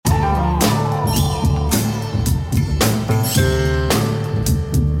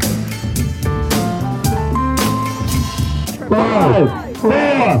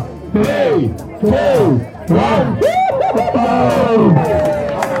3, 2, 1.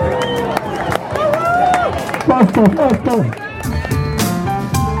 Faster.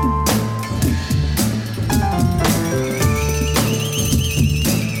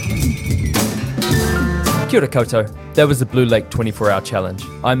 Kia ora koutou. That was the Blue Lake 24-Hour Challenge.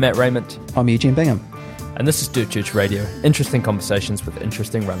 I'm Matt Raymond. I'm Eugene Bingham. And this is Dirt Church Radio. Interesting conversations with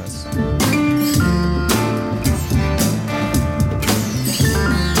interesting runners.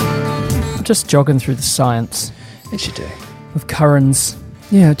 I'm just jogging through the science. Yes, you do. Of Currans.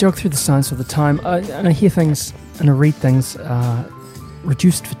 Yeah, I jog through the science all the time. And I hear things and I read things.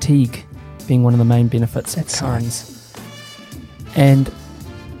 Reduced fatigue being one of the main benefits of Currans. And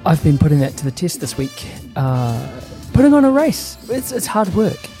I've been putting that to the test this week. Putting on a race. It's hard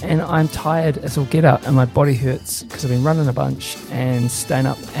work. And I'm tired as all get out and my body hurts because I've been running a bunch and staying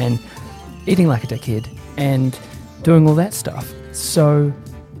up and eating like a dickhead and doing all that stuff. So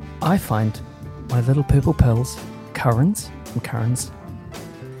I find my little purple pills, Currans, from Currans,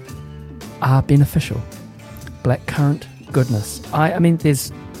 are beneficial. Blackcurrant goodness. I mean,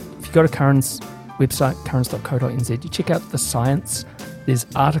 if you go to Currans website, currans.co.nz, you check out the science. There's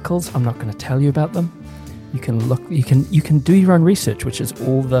articles. I'm not going to tell you about them. You can look. You can do your own research, which is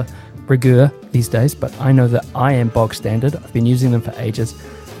all the rigueur these days. But I know that I am bog standard. I've been using them for ages.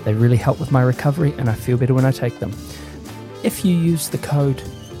 They really help with my recovery, and I feel better when I take them. If you use the code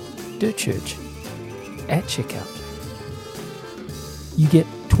DIRTCHURCH at checkout, you get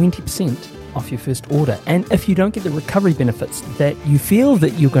 20% off your first order. And if you don't get the recovery benefits that you feel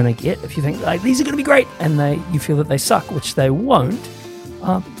that you're going to get, if you think like these are going to be great, and you feel that they suck, which they won't,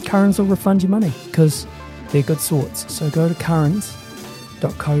 Currans will refund you money because they're good sorts. So go to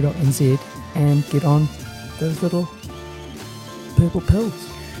currans.co.nz and get on those little purple pills.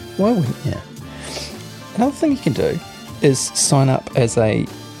 Why wouldn't you? Another thing you can do is sign up as a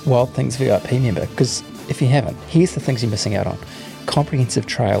Wild Things VIP member, because if you haven't, here's the things you're missing out on. Comprehensive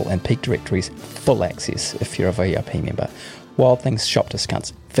trail and peak directories, full access if you're a VIP member. Wild Things shop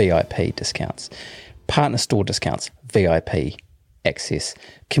discounts, VIP discounts. Partner store discounts, VIP access.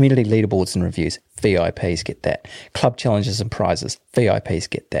 Community leaderboards and reviews, VIPs get that. Club challenges and prizes, VIPs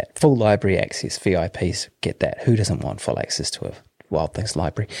get that. Full library access, VIPs get that. Who doesn't want full access to a Wild Things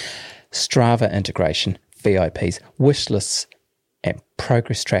library? Strava integration, VIPs. Wish lists and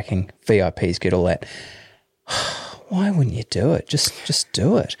progress tracking, VIPs get all that. Why wouldn't you do it? Just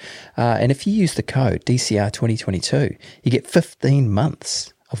do it. And if you use the code DCR2022, you get 15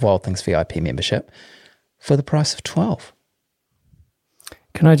 months of Wild Things VIP membership for the price of 12.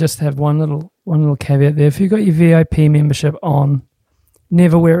 Can I just have one little caveat there? If you've got your VIP membership on,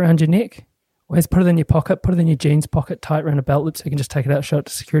 never wear it around your neck. Always put it in your pocket, put it in your jeans pocket, tie it around a belt loop so you can just take it out, show it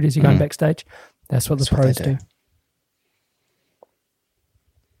to security as you're going backstage. That's what the pros do.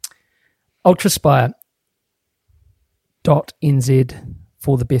 Ultraspire.nz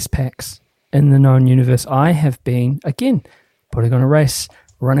for the best packs in the known universe. I have been, again, putting on a race,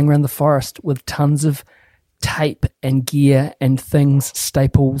 running around the forest with tons of tape and gear and things,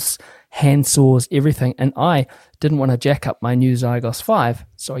 staples, hand saws, everything. And I didn't want to jack up my new Zygos 5,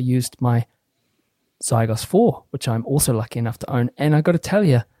 so I used my Zygos 4, which I'm also lucky enough to own. And I got to tell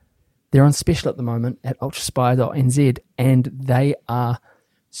you, they're on special at the moment at ultraspire.nz, and they are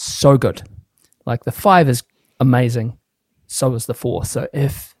so good. Like the 5 is amazing, so is the 4. So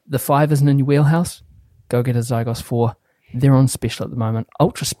if the 5 isn't in your wheelhouse, go get a Zygos 4. They're on special at the moment.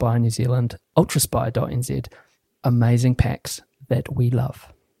 Ultraspire New Zealand, ultraspire.nz. Amazing packs that we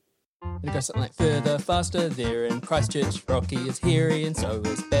love. It goes something like further, faster, there in Christchurch. Rocky is hairy and so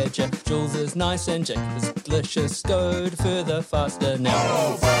is Badger. Jules is nice and Jacob is delicious. Go to further, faster now.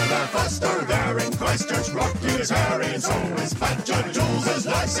 Oh, further, faster, there in Christchurch. Rocky is hairy and so is Badger. Jules is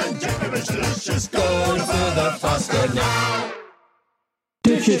nice and Jacob is delicious. Go to further, faster now.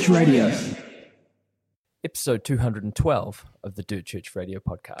 Dirt Church Radio. Episode 212 of the Dirt Church Radio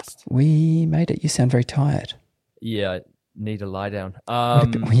podcast. We made it. You sound very tired. Yeah, I need a lie down.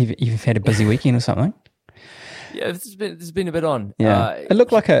 You've had a busy weekend or something? Yeah, there's been a bit on. Yeah. It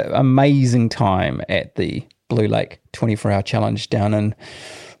looked like an amazing time at the Blue Lake 24-Hour Challenge down in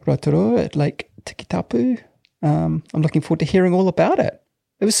Rotorua at Lake Tikitapu. I'm looking forward to hearing all about it.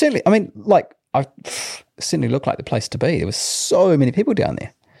 It was certainly, it certainly looked like the place to be. There were so many people down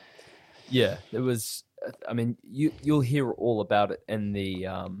there. Yeah, it was. I mean, you'll hear all about it in the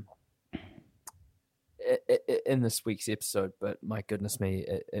in this week's episode. But my goodness me,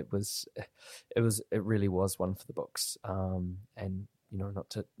 it really was one for the books. And you know,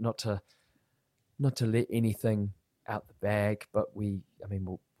 not to let anything out the bag, but we'll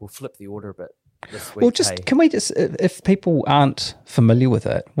flip the order a bit. this week. Well, can we just, if people aren't familiar with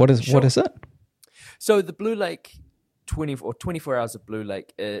it, what is it? So the Blue Lake 24 Hours of Blue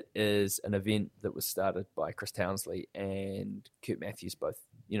Lake, it is an event that was started by Chris Townsley and Kurt Matthews, both,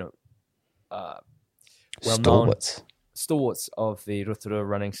 well-known stalwarts of the Rotorua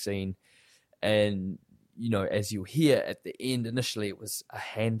running scene. And, as you'll hear at the end, initially it was a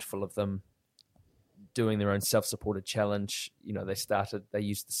handful of them doing their own self-supported challenge. They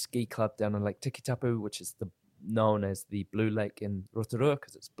used the ski club down in Lake Tikitapu, which is known as the Blue Lake in Rotorua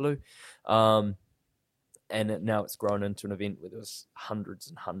because it's blue. And now it's grown into an event where there was hundreds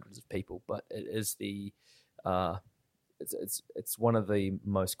and hundreds of people. But it is it's one of the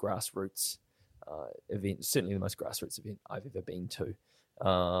most grassroots events, certainly the most grassroots event I've ever been to.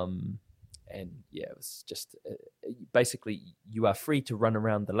 And yeah, it was just basically you are free to run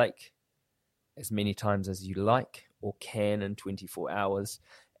around the lake as many times as you like or can in 24 hours.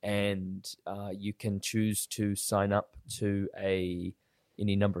 And you can choose to sign up to any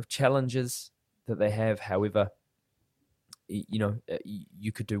number of challenges that they have. However,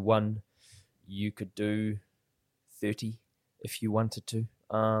 you could do one, you could do 30 if you wanted to,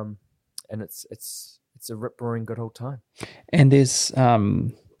 and it's a rip roaring good old time. And there's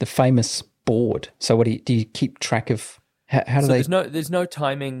the famous board. So what do you keep track of? How do they? There's no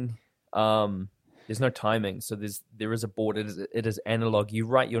timing. There's no timing. So there is a board. It is analog. You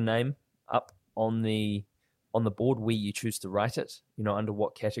write your name up on the board where you choose to write it. Under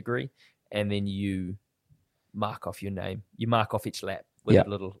what category, and then you mark off your name. You mark off each lap with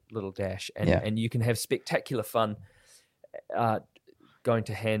a little dash, and you can have spectacular fun. Going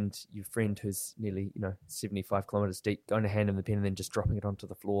to hand your friend who's nearly 75 kilometers deep, going to hand him the pen and then just dropping it onto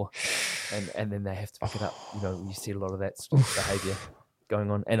the floor, and then they have to pick it up. You see a lot of that sort of behaviour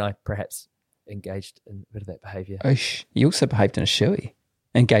going on, and I perhaps engaged in a bit of that behaviour. You also behaved in a shoey,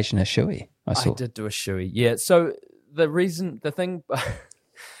 engaged in a shoey. I did do a shoey, yeah. So the thing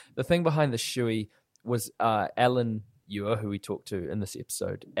behind the shoey was Alan Ewer, who we talked to in this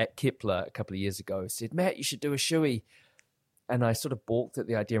episode at Kepler a couple of years ago, said, "Matt, you should do a shoey." And I sort of balked at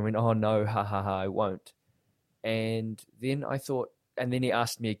the idea and went, "Oh no, ha ha ha, I won't." And then I thought, and then he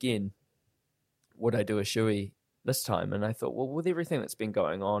asked me again, would I do a shoey this time? And I thought, well, with everything that's been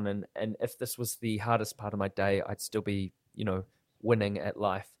going on, and if this was the hardest part of my day, I'd still be, winning at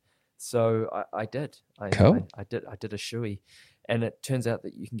life. So I did. Cool. I did a shoey. And it turns out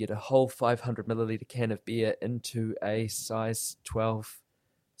that you can get a whole 500 milliliter can of beer into a size 12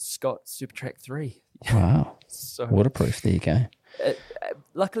 Scott Supertrack 3. Wow. So waterproof. There you go.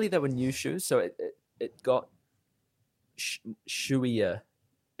 Luckily, they were new shoes, so it got shoeier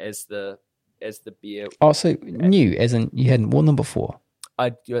as the beer. Oh, so new, as in you hadn't worn them before? I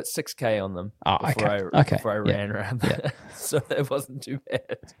got 6K on them before I ran around. Yeah. So it wasn't too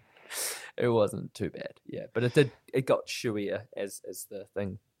bad. It wasn't too bad. Yeah, but it got shoeier as the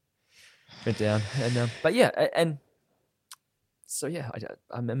thing went down. And but yeah, and so yeah,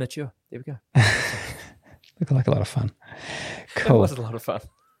 I'm immature. There we go. Looked like a lot of fun. Cool. It was a lot of fun.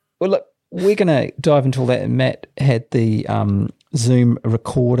 Well, look, we're going to dive into all that. And Matt had the Zoom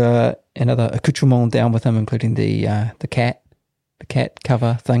recorder and other accoutrements down with him, including the cat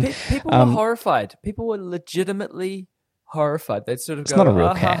cover thing. People were horrified. People were legitimately horrified. They'd sort of it's go, not a real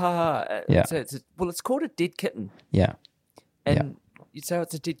ah, cat. Ha, ha, ha. Yeah. It's called a dead kitten. Yeah. And you'd say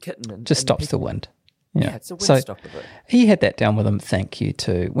it's a dead kitten. And, just stops the wind. Yeah, it's a wind stop of it. He had that down with him. Thank you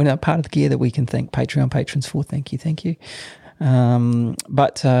to part of the gear that we can thank Patreon patrons for. Thank you.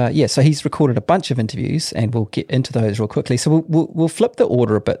 So he's recorded a bunch of interviews, and we'll get into those real quickly. So we'll flip the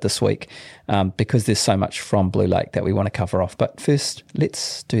order a bit this week because there's so much from Blue Lake that we want to cover off. But first,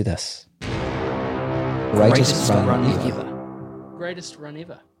 let's do this. Greatest run ever. Greatest run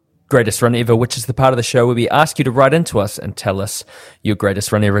ever. Greatest run ever, which is the part of the show where we ask you to write into us and tell us your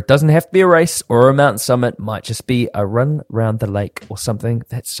greatest run ever. It doesn't have to be a race or a mountain summit. It might just be a run around the lake or something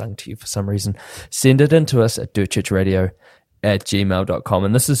that's sung to you for some reason. Send it in to us at dirtchurchradio@gmail.com.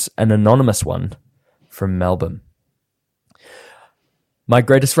 And this is an anonymous one from Melbourne. My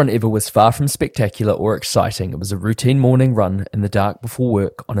greatest run ever was far from spectacular or exciting. It was a routine morning run in the dark before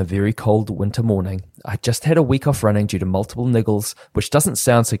work on a very cold winter morning. I just had a week off running due to multiple niggles, which doesn't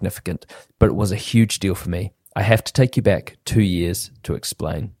sound significant, but it was a huge deal for me. I have to take you back 2 years to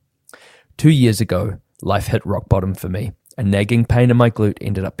explain. 2 years ago, life hit rock bottom for me. A nagging pain in my glute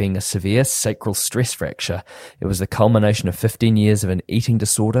ended up being a severe sacral stress fracture. It was the culmination of 15 years of an eating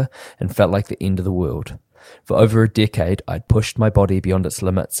disorder and felt like the end of the world. For over a decade, I'd pushed my body beyond its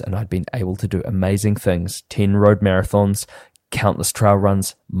limits and I'd been able to do amazing things, 10 road marathons, countless trail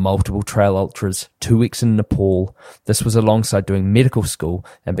runs, multiple trail ultras, 2 weeks in Nepal. This was alongside doing medical school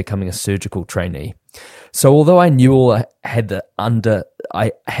and becoming a surgical trainee. So although I knew I had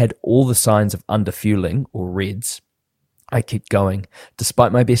all the signs of underfueling, or REDS, I kept going.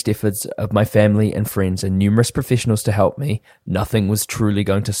 Despite my best efforts of my family and friends and numerous professionals to help me, nothing was truly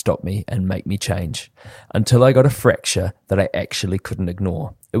going to stop me and make me change. Until I got a fracture that I actually couldn't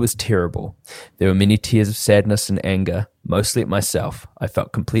ignore. It was terrible. There were many tears of sadness and anger, mostly at myself. I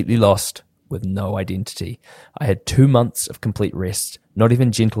felt completely lost, with no identity. I had 2 months of complete rest. Not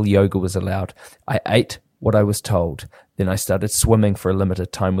even gentle yoga was allowed. I ate what I was told. Then I started swimming for a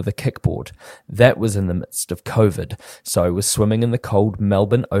limited time with a kickboard. That was in the midst of COVID, so I was swimming in the cold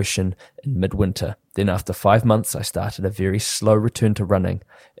Melbourne Ocean in midwinter. Then after 5 months, I started a very slow return to running.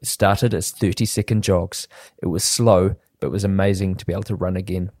 It started as 30-second jogs. It was slow, but it was amazing to be able to run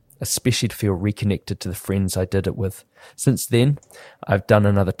again, especially to feel reconnected to the friends I did it with. Since then, I've done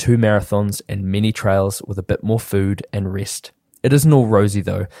another 2 marathons and many trails with a bit more food and rest. It isn't all rosy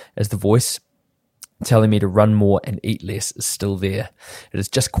though, as the voice telling me to run more and eat less is still there. It is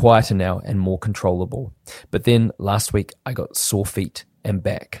just quieter now and more controllable. But then last week I got sore feet and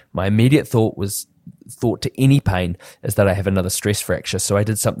back. My immediate thought to any pain is that I have another stress fracture, so I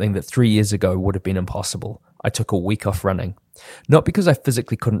did something that 3 years ago would have been impossible. I took a week off running. Not because I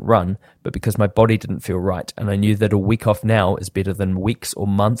physically couldn't run, but because my body didn't feel right, and I knew that a week off now is better than weeks or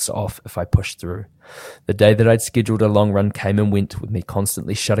months off if I pushed through. The day that I'd scheduled a long run came and went with me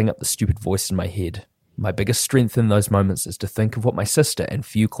constantly shutting up the stupid voice in my head. My biggest strength in those moments is to think of what my sister and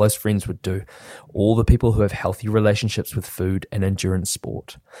few close friends would do, all the people who have healthy relationships with food and endurance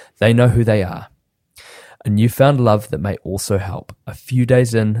sport. They know who they are. A newfound love that may also help. A few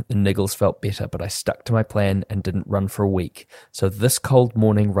days in, the niggles felt better, but I stuck to my plan and didn't run for a week. So this cold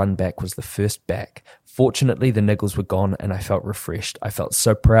morning run back was the first back. Fortunately, the niggles were gone and I felt refreshed. I felt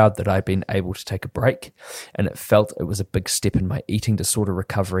so proud that I'd been able to take a break, and it was a big step in my eating disorder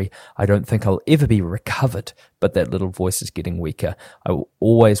recovery. I don't think I'll ever be recovered, but that little voice is getting weaker. I will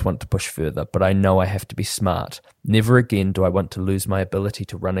always want to push further, but I know I have to be smart. Never again do I want to lose my ability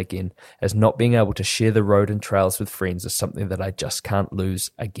to run again, as not being able to share the road and trails with friends is something that I just can't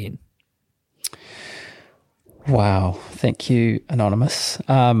lose again. Wow. Thank you, Anonymous.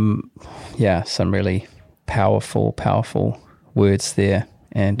 Yeah, some really powerful words there.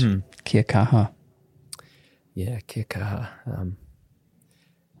 And kia kaha. Yeah, kia kaha.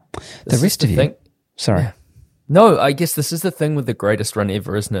 The rest of you... Sorry. Yeah. No, I guess this is the thing with the greatest run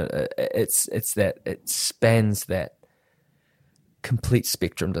ever, isn't it? It's that it spans that complete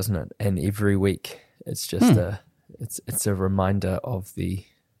spectrum, doesn't it? And every week it's just it's a reminder of the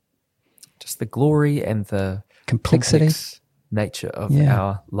glory and the complexity, nature of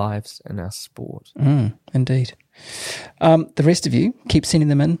our lives and our sport. Indeed. The rest of you, keep sending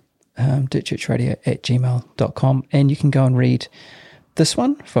them in, dirtchurchradio@gmail.com, and you can go and read this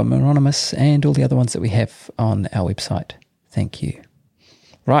one from Anonymous and all the other ones that we have on our website. Thank you.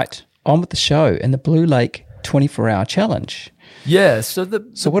 Right, on with the show and the Blue Lake 24-hour challenge. Yeah, so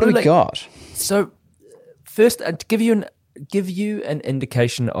what do we got? So first, to give you an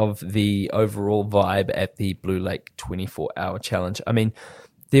indication of the overall vibe at the Blue Lake 24-hour challenge. I mean,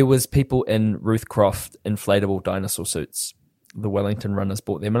 there was people in Ruth Croft inflatable dinosaur suits. The Wellington runners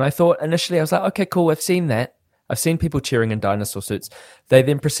bought them, and I thought initially, I was like, okay, cool, I've seen that. I've seen people cheering in dinosaur suits. They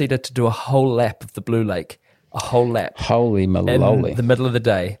then proceeded to do a whole lap of the Blue Lake, a whole lap. Holy maloli. In the middle of the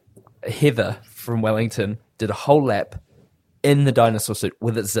day. Heather from Wellington did a whole lap in the dinosaur suit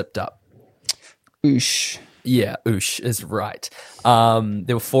with it zipped up. Oosh. Yeah, oosh is right.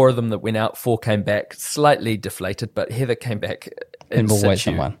 There were 4 of them that went out, 4 came back, slightly deflated, but Heather came back in more ways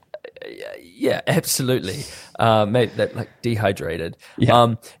than one. Yeah, absolutely. Made that like dehydrated.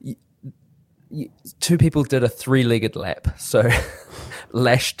 Yeah. 2 people did a 3-legged lap, so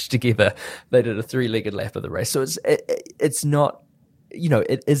lashed together, they did a 3-legged lap of the race. So it's not,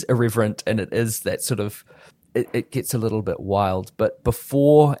 it is irreverent, and it is that sort of, it gets a little bit wild. But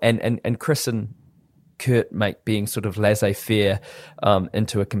before, and Chris and Kurt make being sort of laissez-faire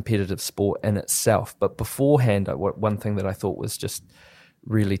into a competitive sport in itself. But beforehand, one thing that I thought was just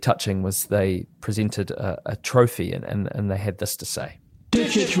really touching was they presented a trophy, and they had this to say.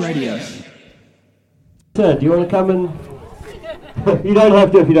 Ditch Radio. Sir, do you want to come and... You don't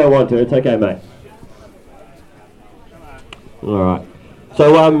have to if you don't want to. It's okay, mate. All right.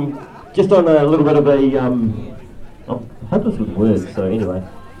 So, just on a little bit of a... I'm hopeless with words, so anyway.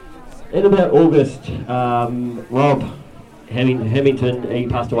 In about August, Rob Hamilton, he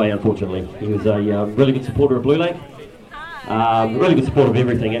passed away, unfortunately. He was a really good supporter of Blue Lake. Really good supporter of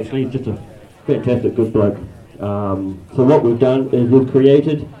everything, actually. He's just a fantastic, good bloke. So what we've done is we've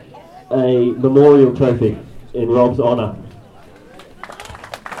created a memorial trophy in Rob's honour.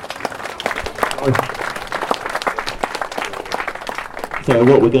 So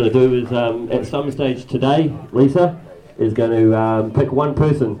what we're going to do is, at some stage today, Lisa is going to pick one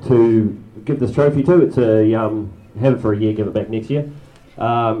person to give this trophy to. It's a have it for a year, give it back next year.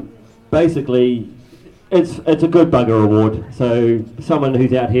 Basically, it's a good bugger award. So someone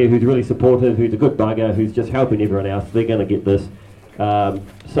who's out here who's really supportive, who's a good bugger, who's just helping everyone else, they're going to get this.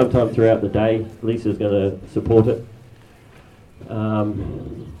 Sometime throughout the day, Lisa's going to support it.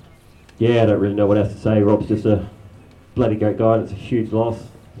 Yeah, I don't really know what else to say. Rob's just a bloody great guy, and it's a huge loss.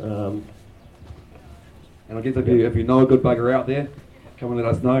 And I guess if you know a good bugger out there, come and let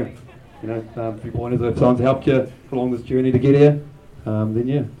us know. You know, a few pointers if someone's helped you along this journey to get here, then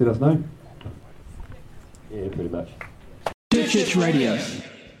yeah, let us know. Yeah, pretty much. Church Radio.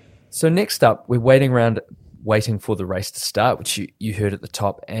 So next up, we're waiting for the race to start, which you heard at the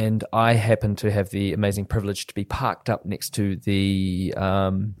top, and I happen to have the amazing privilege to be parked up next to the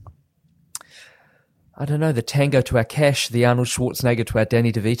the Tango to our Cash, the Arnold Schwarzenegger to our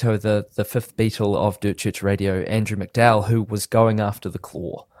Danny DeVito, the fifth Beatle of Dirt Church Radio, Andrew McDowell, who was going after the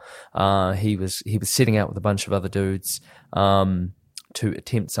Claw. He was setting out with a bunch of other dudes to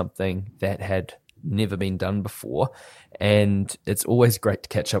attempt something that had never been done before, and it's always great to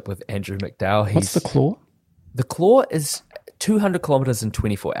catch up with Andrew McDowell. What's the Claw? The Claw is 200 kilometers in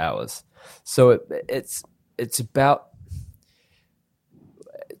 24 hours, so it's about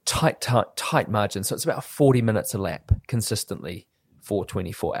tight margin. So it's about 40 minutes a lap consistently for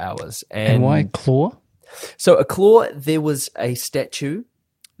 24 hours. And why Claw? So a Claw, there was a statue.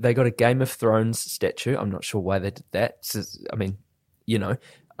 They got a Game of Thrones statue. I'm not sure why they did that. I mean,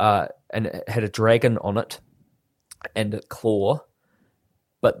 and it had a dragon on it and a claw,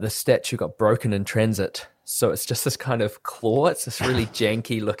 but the statue got broken in transit. So it's just this kind of claw. It's this really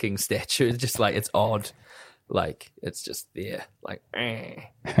janky looking statue. It's just like, it's odd. Like, it's just there, like,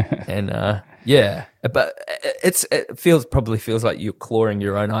 and yeah, but it probably feels like you're clawing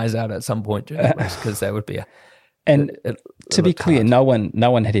your own eyes out at some point during the race, because that would be to be clear, no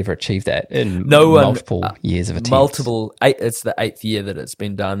one had ever achieved that in multiple years of attempts. It's the 8th year that it's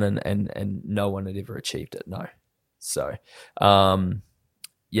been done, and no one had ever achieved it. No, so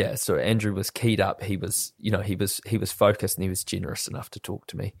yeah, so Andrew was keyed up. He was focused, and he was generous enough to talk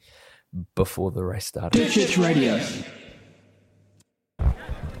to me before the race started. Church Radio. Is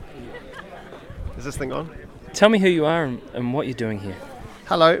this thing on? Tell me who you are and what you're doing here.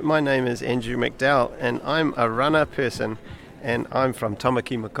 Hello, my name is Andrew McDowell, and I'm a runner person, and I'm from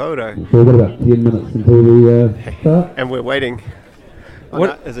Tamaki Makaurau. We've got about 10 minutes until we start. And we're waiting. What?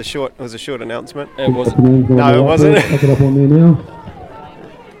 No, it was a short announcement. It wasn't. No, it wasn't. Pick it up on there now.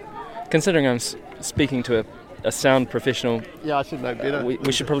 Considering I'm speaking to a sound professional, Yeah, I should know better.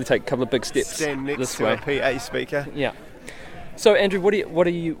 we should probably take a couple of big steps Stand next this to way. a PA speaker. Yeah. So Andrew, what are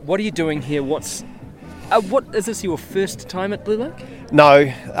you doing here? What is this your first time at Blue Lake?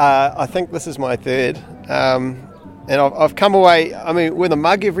 No, I think this is my third. And I've come away, with a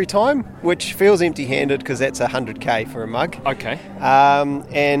mug every time, which feels empty-handed because that's 100k for a mug. Okay.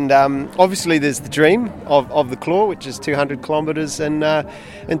 And obviously there's the dream of the Claw, which is 200 kilometres in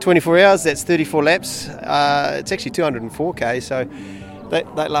 24 hours. That's 34 laps. It's actually 204k, so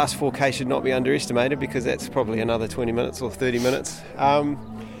that last 4k should not be underestimated, because that's probably another 20 minutes or 30 minutes.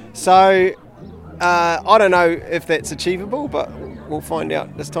 So I don't know if that's achievable, but we'll find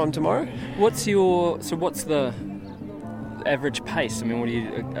out this time tomorrow. What's the average pace? What do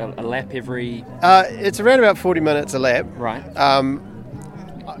you a lap every? It's around about 40 minutes a lap. Right.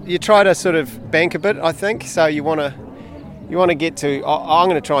 You try to sort of bank a bit, I think. So you want to get to. I'm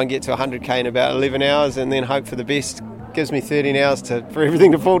going to try and get to 100k in about 11 hours, and then hope for the best. Gives me 13 hours for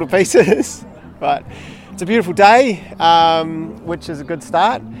everything to fall to pieces. But it's a beautiful day, which is a good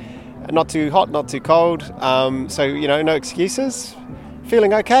start. Not too hot, not too cold. So no excuses.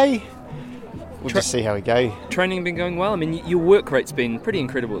 Feeling okay. We'll just see how we go. Training been going well? Your work rate's been pretty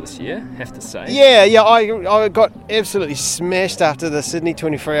incredible this year, have to say. Yeah, I got absolutely smashed after the Sydney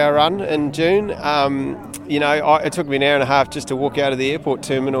 24-hour run in June. It took me an hour and a half just to walk out of the airport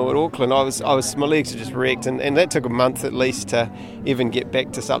terminal at Auckland. My legs were just wrecked, and that took a month at least to even get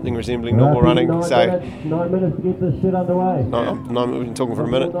back to something resembling normal running. 9 minutes to get this shit underway. We've been talking for a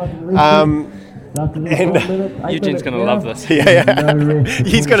minute. And Eugene's going to love this. Yeah.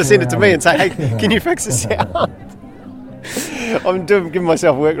 He's going to send it to me and say, hey, can you fix the sound? I'm giving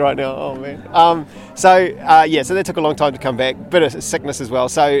myself work right now. Oh man. So that took a long time to come back. Bit of sickness as well.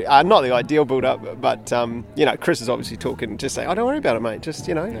 So not the ideal build-up, but Chris is obviously talking. Just saying, "Oh, don't worry about it, mate. Just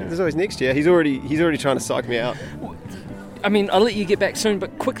there's always next year." He's already trying to psych me out. I mean, I'll let you get back soon,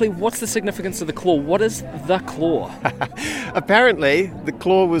 but quickly, what's the significance of the claw? What is the claw? Apparently, the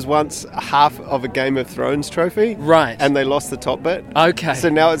claw was once half of a Game of Thrones trophy. Right. And they lost the top bit. Okay. So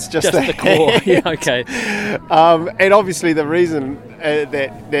now it's just the claw. Yeah, okay. And obviously the reason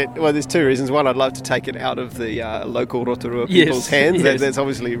there's two reasons. One, I'd love to take it out of the local Rotorua people's hands. Yes. That's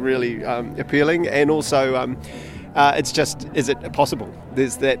obviously really appealing. And also... it's just, is it possible?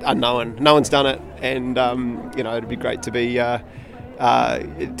 There's that unknown. No one's done it, and it'd be great to be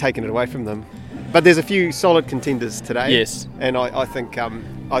taking it away from them. But there's a few solid contenders today. Yes, and I think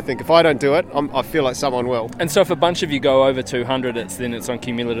if I don't do it, I feel like someone will. And so if a bunch of you go over 200, it's on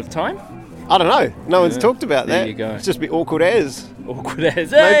cumulative time. I don't know. No one's talked about that. There you go. It's just be awkward as.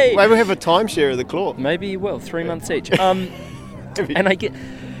 Hey! Maybe we'll have a timeshare of the claw. Maybe you will. 3 months each. And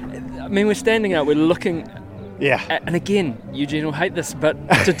we're standing out. We're looking. Yeah. And again, Eugene will hate this, but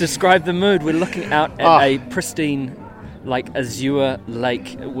to describe the mood, we're looking out at a pristine, azure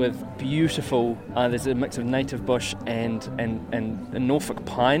lake with beautiful. There's a mix of native bush and Norfolk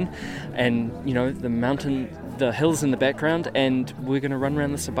pine, and the mountain, the hills in the background, and we're going to run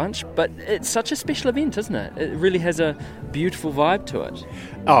around this a bunch. But it's such a special event, isn't it? It really has a beautiful vibe to it.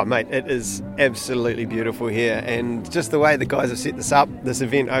 Oh, mate, it is absolutely beautiful here, and just the way the guys have set this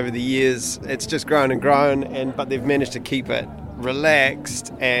event over the years, it's just grown and grown, but they've managed to keep it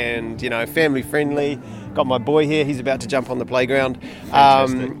relaxed and family friendly. Got my boy here; he's about to jump on the playground.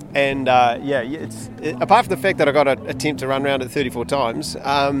 Fantastic. Apart from the fact that I got to attempt to run around it 34 times,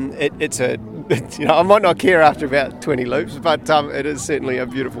 I might not care after about 20 loops, but it is certainly a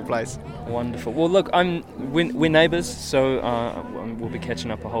beautiful place. Wonderful. Well, look, we're neighbours, so we'll be catching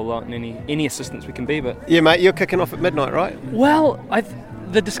up a whole lot, and any assistance we can be. But yeah, mate, you're kicking off at midnight, right? Well,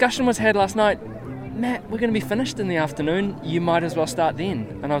 the discussion was had last night. Matt, we're going to be finished in the afternoon. You might as well start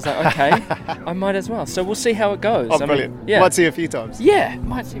then. And I was like, okay, I might as well. So we'll see how it goes. Oh, brilliant. Yeah. Might see you a few times. Yeah,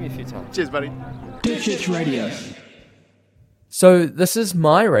 might see me a few times. Cheers, buddy. Church Radio. So this is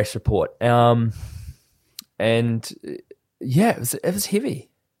my race report. And yeah, it was heavy.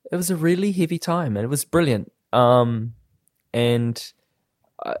 It was a really heavy time, and it was brilliant. And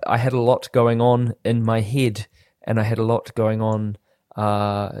I had a lot going on in my head, and I had a lot going on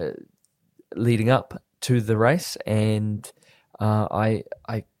leading up to the race, and I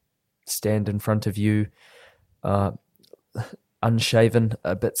stand in front of you unshaven,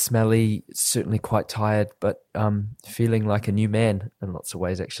 a bit smelly, certainly quite tired, but feeling like a new man in lots of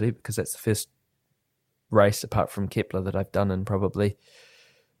ways, actually, because that's the first race apart from Kepler that I've done in probably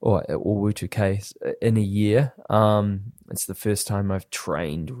or Wu2K in a year. It's the first time I've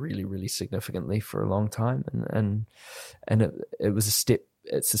trained really, really significantly for a long time, and it was a step.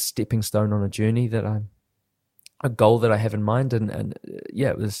 It's a stepping stone on a journey that a goal that I have in mind, and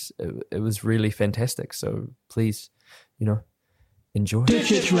yeah, it was really fantastic. So please, enjoy.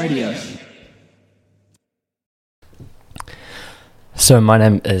 Church Radio. So my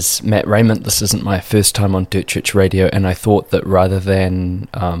name is Matt Raymond. This isn't my first time on Dirt Church Radio, and I thought that rather than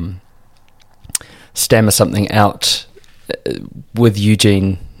stammer something out with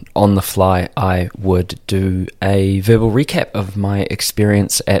Eugene on the fly, I would do a verbal recap of my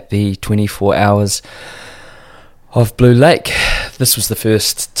experience at the 24 hours of Blue Lake. This was the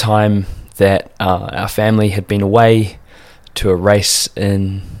first time that our family had been away to a race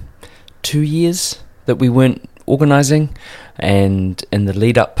in 2 years that we weren't organising, and in the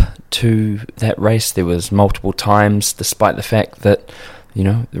lead up to that race there was multiple times, despite the fact that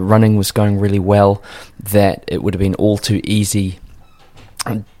the running was going really well, that it would have been all too easy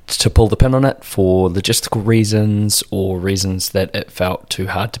to pull the pin on it for logistical reasons, or reasons that it felt too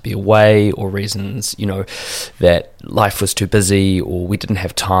hard to be away, or reasons that life was too busy, or we didn't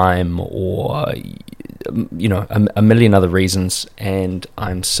have time, or a million other reasons. And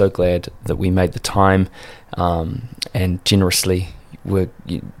I'm so glad that we made the time and generously were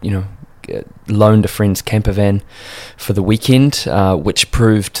loaned a friend's camper van for the weekend, which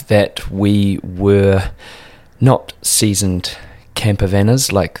proved that we were not seasoned camper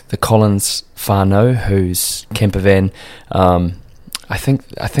vanners like the Collins whānau, whose camper van, I think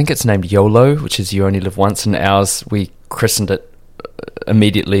it's named YOLO, which is You Only Live Once, and ours, we christened it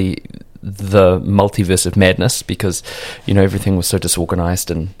immediately the Multiverse of Madness, because everything was so disorganized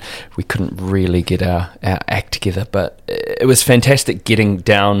and we couldn't really get our act together. But it was fantastic getting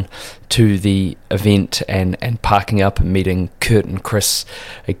down to the event and parking up and meeting Kurt and Chris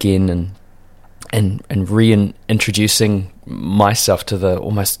again, and reintroducing myself to the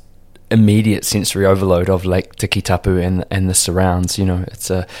almost immediate sensory overload of Lake Tikitapu and the surrounds. It's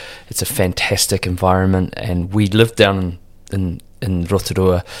a fantastic environment, and we lived down in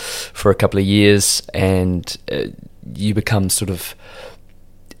Rotorua for a couple of years, and you become sort of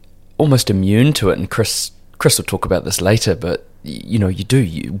almost immune to it. And Chris will talk about this later, but you do,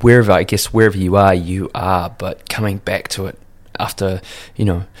 wherever you are, but coming back to it after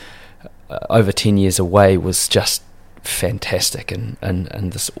over 10 years away was just fantastic,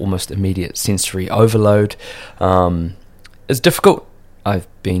 and this almost immediate sensory overload is difficult. I've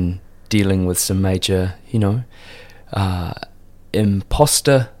been dealing with some major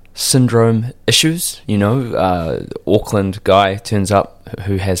imposter syndrome issues. Auckland guy turns up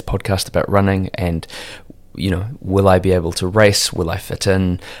who has podcast about running, and will I be able to race? Will I fit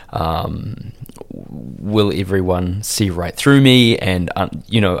in? Will everyone see right through me and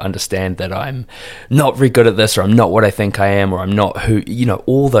understand that I'm not very good at this, or I'm not what I think I am, or I'm not who,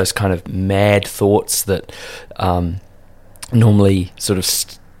 all those kind of mad thoughts that normally sort of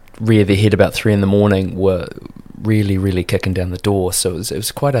rear their head about 3 a.m. were really, really kicking down the door. So it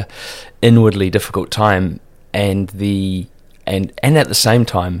was quite a inwardly difficult time, and at the same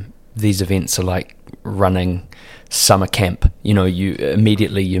time, these events are like running summer camp. You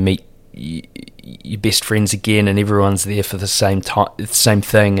immediately meet your best friends again, and everyone's there for the same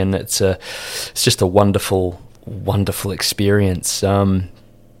thing, and it's just a wonderful experience.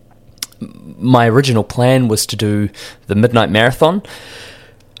 My original plan was to do the Midnight Marathon,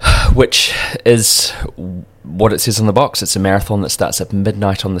 which is what it says on the box. It's a marathon that starts at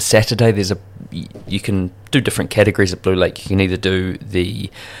midnight on the Saturday. You can do different categories at Blue Lake. You can either do the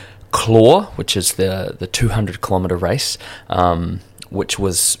Claw, which is the 200 kilometre race, which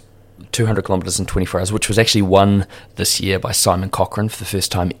was 200 kilometres in 24 hours, which was actually won this year by Simon Cochrane for the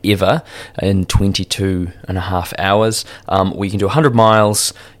first time ever in 22 and a half hours. We can do 100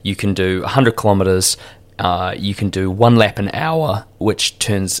 miles, you can do 100 kilometres, you can do 1 lap an hour, which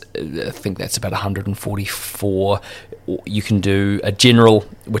turns, I think that's about 144. You can do a general,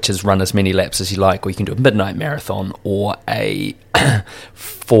 which is run as many laps as you like, or you can do a midnight marathon or a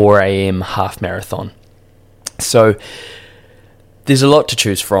 4 a.m. half marathon. So there's a lot to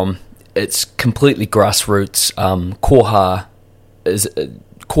choose from. It's completely grassroots. Koha is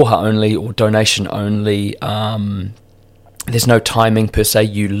Koha only or donation only. There's no timing per se.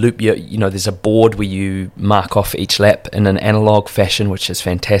 You loop there's a board where you mark off each lap in an analog fashion, which is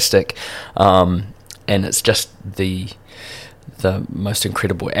fantastic. And it's just the most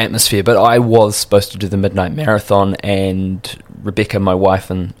incredible atmosphere. But I was supposed to do the midnight marathon, and Rebecca, my wife,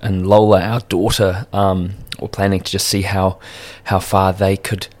 and Lola, our daughter, were planning to just see how far they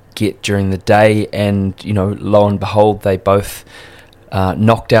could get during the day. And lo and behold, they both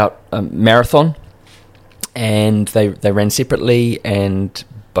knocked out a marathon, and they ran separately, and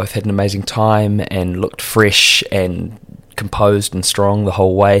both had an amazing time and looked fresh and composed and strong the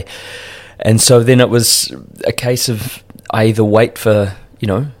whole way. And so then it was a case of I either wait for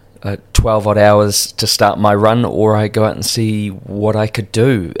 12 odd hours to start my run, or I go out and see what I could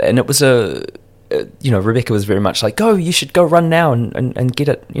do. And it was Rebecca was very much like, "Go, you should go run now and get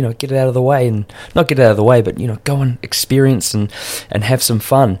it, get it out of the way, and not get it out of the way, but go and experience and have some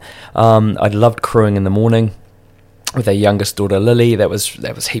fun." I loved crewing in the morning with our youngest daughter Lily. That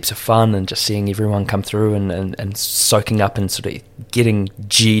was heaps of fun, and just seeing everyone come through and soaking up and sort of getting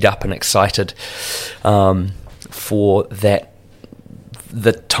G'd up and excited for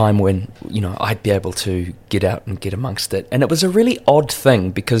the time when I'd be able to get out and get amongst it. And it was a really odd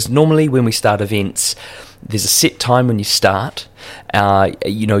thing, because normally when we start events, there's a set time when you start.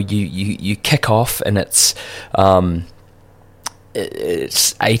 You kick off, and it's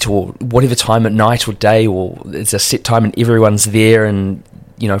 8 or whatever time at night or day, or it's a set time and everyone's there, and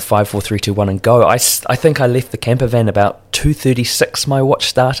 5, 4, 3, 2, 1 and go. I think I left the camper van about 2:36. My watch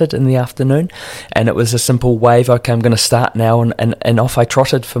started in the afternoon, and it was a simple wave. Okay, I'm going to start now, and off I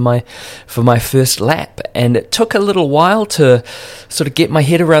trotted for my first lap. And it took a little while to sort of get my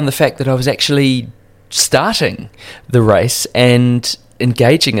head around the fact that I was actually starting the race and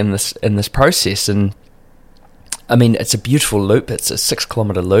engaging in this process. And I mean, it's a beautiful loop. It's a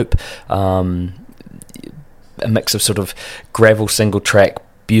 6-kilometre loop, a mix of sort of gravel single track,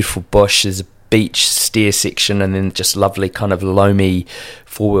 beautiful bush. There's a beach stair section, and then just lovely kind of loamy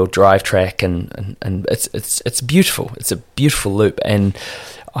 4-wheel drive track, and it's beautiful. It's a beautiful loop, and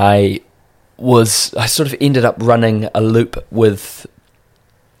I sort of ended up running a loop with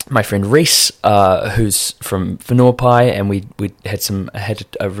my friend Reese, who's from Whenuapai, and we had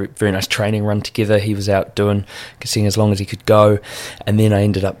a very nice training run together. He was out seeing as long as he could go, and then I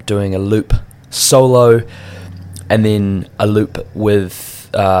ended up doing a loop solo, and then a loop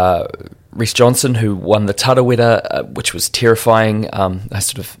with Reece Johnson, who won the Tarawera, which was terrifying. I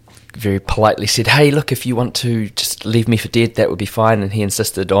sort of very politely said, hey, look, if you want to just leave me for dead, that would be fine. And he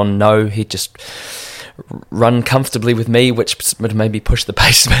insisted on no, he'd just run comfortably with me, which would maybe push the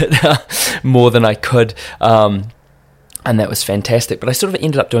pace a bit more than I could. And that was fantastic. But I sort of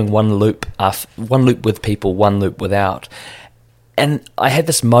ended up doing one loop with people, one loop without. And I had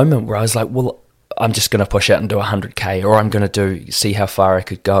this moment where I was like, well, I'm just going to push out and do 100K, or I'm going to see how far I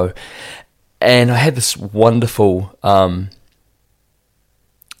could go. And I had this wonderful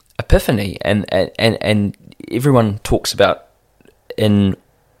epiphany, and everyone talks about in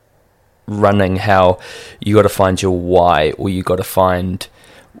running how you got to find your why, or you got to find,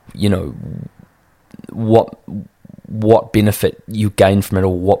 what benefit you gain from it,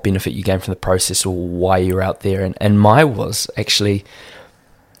 or what benefit you gain from the process, or why you're out there. And mine was actually,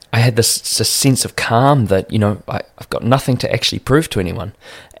 I had this sense of calm that, I've got nothing to actually prove to anyone.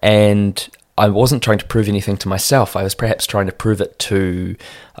 And I wasn't trying to prove anything to myself. I was perhaps trying to prove it to,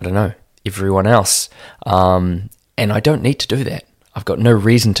 everyone else. And I don't need to do that. I've got no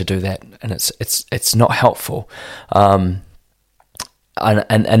reason to do that. And it's not helpful. And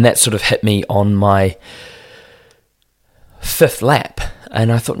that sort of hit me on my 5th lap.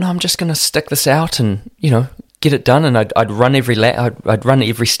 And I thought, no, I'm just going to stick this out and, get it done. And I'd run every lap. I'd run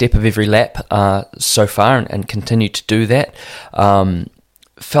every step of every lap so far, and continue to do that.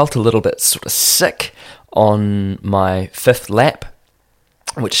 Felt a little bit sort of sick on my 5th lap,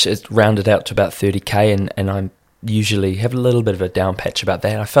 which is rounded out to about 30k, and I usually have a little bit of a down patch about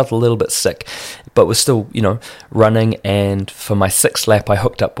that. I felt a little bit sick, but was still, running. And for my 6th lap, I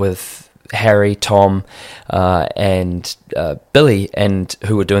hooked up with Harry, Tom, and Billy, and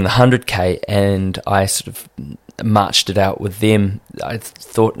who were doing the 100k, and I sort of marched it out with them. I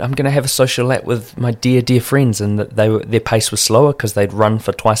thought, I'm going to have a social lap with my dear friends, and that their pace was slower because they'd run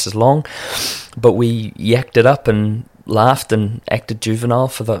for twice as long, but we yacked it up and laughed and acted juvenile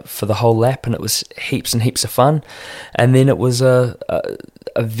for the whole lap, and it was heaps and heaps of fun. And then it was a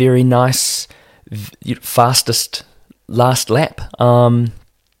very nice, fastest last lap,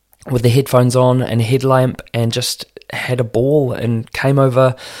 with the headphones on and a headlamp, and just had a ball and came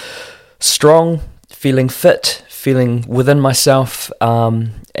over strong, feeling fit, feeling within myself,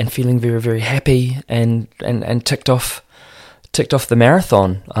 and feeling very, very happy, and ticked off the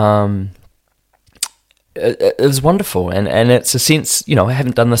marathon. It was wonderful, and it's a sense, I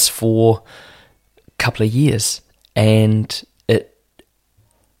haven't done this for a couple of years, and it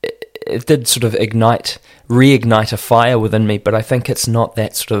did sort of reignite a fire within me. But I think it's not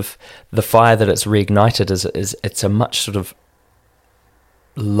that sort of the fire that it's reignited is it's a much sort of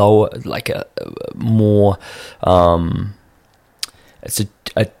lower, like a more it's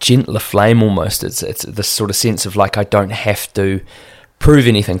a gentler flame almost. It's this sort of sense of like, I don't have to prove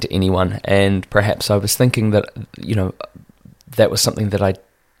anything to anyone. And perhaps I was thinking that that was something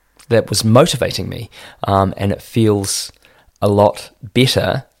that was motivating me, and it feels a lot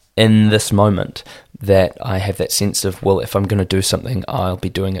better in this moment that I have that sense of, well, if I'm going to do something, I'll be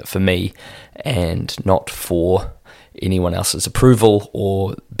doing it for me and not for anyone else's approval,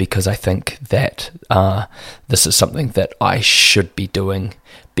 or because I think that this is something that I should be doing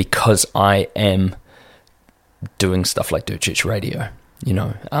because I am doing stuff like Dirt Church Radio.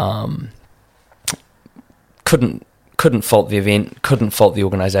 Couldn't fault the event, couldn't fault the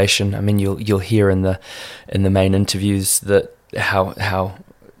organisation. I mean, you'll hear in the main interviews that how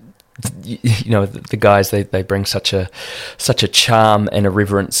the guys they bring such a charm and a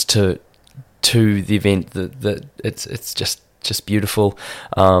reverence to the event that it's just beautiful.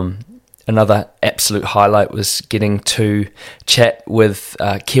 Another absolute highlight was getting to chat with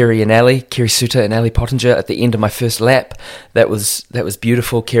Kerry Suter and Ali Pottinger at the end of my first lap. That was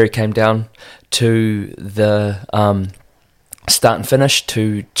beautiful. Kerry came down to the start and finish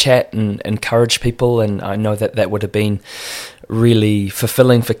to chat and encourage people, and I know that would have been really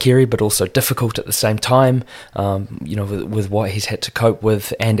fulfilling for Kerry, but also difficult at the same time, with what he's had to cope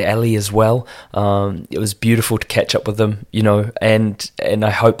with, and Ali as well. It was beautiful to catch up with them, and I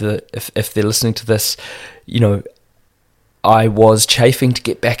hope that if they're listening to this, I was chafing to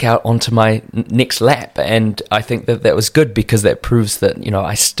get back out onto my next lap, and I think that was good, because that proves that,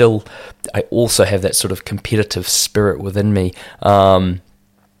 I also have that sort of competitive spirit within me,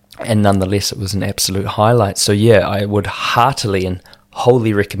 and nonetheless, it was an absolute highlight. So yeah, I would heartily and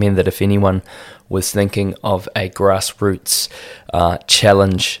wholly recommend that if anyone was thinking of a grassroots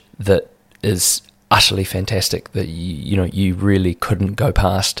challenge that is utterly fantastic, that you really couldn't go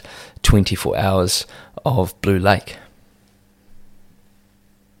past 24 hours of Blue Lake.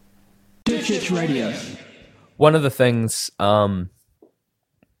 Church Radio. One of the things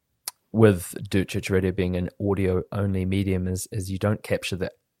with Dirt Church Radio being an audio-only medium is you don't capture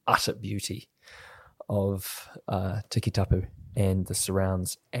the utter beauty of Tiki Tapu and the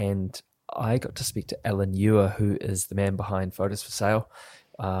surrounds. And I got to speak to Alan Ewer, who is the man behind Photos for Sale,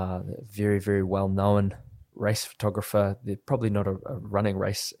 very, very well-known race photographer. There's probably not a running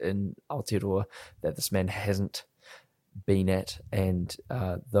race in Aotearoa that this man hasn't been at, and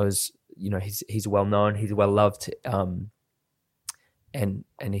those, he's well known, he's well loved, and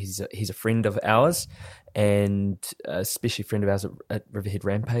he's a friend of ours, and especially a friend of ours at Riverhead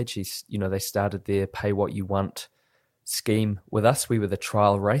Rampage. They started their pay what you want scheme with us. We were the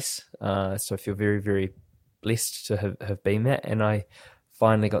trial race, so I feel very, very blessed to have been that, and I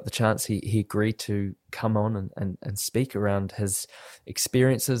finally got the chance. He agreed to come on and speak around his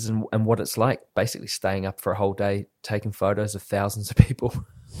experiences and what it's like basically staying up for a whole day, taking photos of thousands of people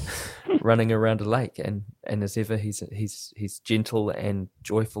running around a lake. And as ever, he's gentle and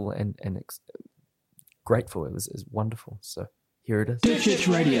joyful and grateful. It was wonderful. So here it is. Church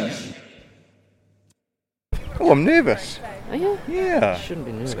Radio. Oh, I'm nervous. Are you? Yeah. Shouldn't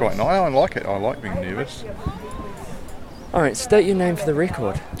be nervous. It's quite nice. I like it. I like being nervous. All right, state your name for the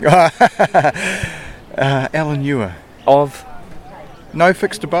record. Alan Ewer. Of No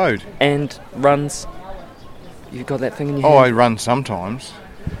fixed abode. and runs. You've got that thing in your Oh, I hand? run sometimes.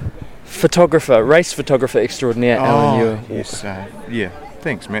 Photographer, race photographer extraordinaire, Alan Ewer. Yes. Yeah.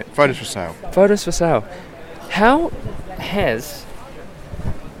 Thanks, Matt. Photos for Sale. Photos for Sale.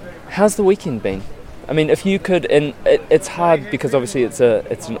 How's the weekend been? I mean, if you could, and it's hard because obviously it's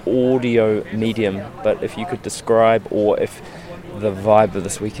an audio medium, but if you could describe, or if the vibe of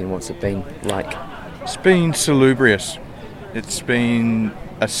this weekend, what's it been like? It's been salubrious. It's been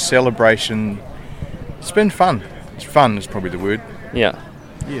a celebration. It's been fun. Fun is probably the word. Yeah.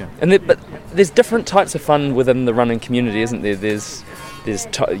 Yeah. But there's different types of fun within the running community, isn't there? There's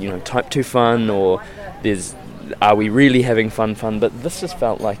type 2 fun, or there's are we really having fun? But this has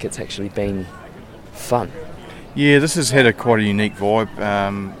felt like it's actually been fun. Yeah, this has had quite a unique vibe.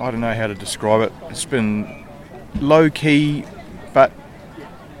 I don't know how to describe it. It's been low key, but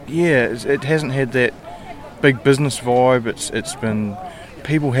yeah, it hasn't had that big business vibe. It's been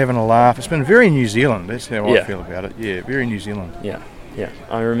people having a laugh. It's been very New Zealand. That's how I feel about it. Yeah, very New Zealand. Yeah.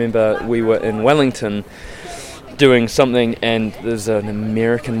 I remember we were in Wellington doing something, and there's an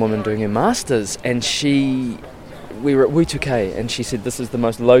American woman doing her masters, and we were at W2K, and she said, "This is the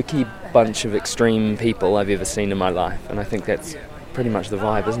most low-key bunch of extreme people I've ever seen in my life." And I think that's pretty much the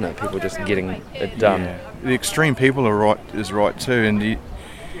vibe, isn't it? People just getting it done. Yeah. The extreme people is right too, and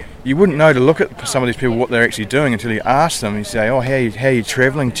you wouldn't know to look at some of these people what they're actually doing until you ask them. You say, "Oh, how you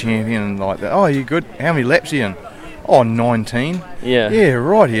travelling, champion?" and like that. "Oh, you good? How many laps are you in?" "Oh, 19. Yeah. Yeah,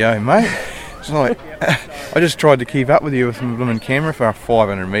 rightio, mate. It's like I just tried to keep up with you with my blooming camera for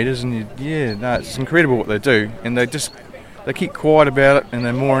 500 metres, and it's incredible what they do, and they keep quiet about it, and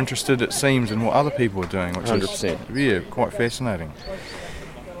they're more interested, it seems, in what other people are doing, which 100%. is quite fascinating.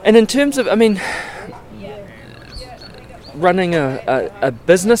 And in terms of, I mean, running a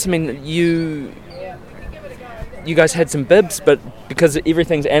business, I mean, you guys had some bibs, but because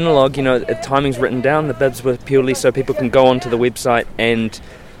everything's analog, timing's written down, the bibs were purely so people can go onto the website and,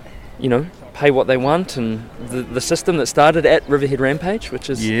 pay what they want, and the system that started at Riverhead Rampage, which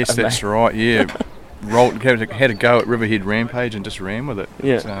is yes, amazing. That's right. Yeah, had a go at Riverhead Rampage and just ran with it.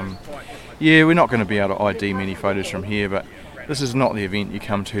 Yeah. We're not going to be able to ID many photos from here, but this is not the event you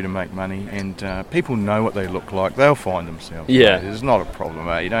come to make money, and people know what they look like. They'll find themselves. Yeah, there's not a problem.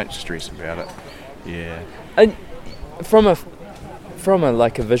 You don't stress about it. Yeah. And from a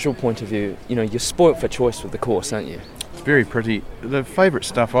like a visual point of view, you're spoilt for choice with the course, aren't you? It's very pretty. The favourite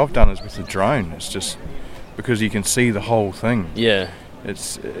stuff I've done is with the drone. It's just because you can see the whole thing. Yeah.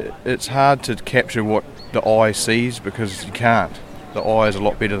 It's hard to capture what the eye sees because you can't. The eye is a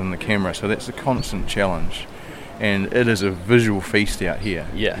lot better than the camera, so that's a constant challenge. And it is a visual feast out here.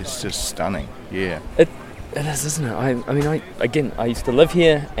 Yeah. It's just stunning. Yeah. It is, isn't it? I used to live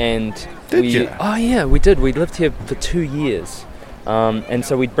here, and Did you? Oh yeah, we did. We lived here for 2 years. And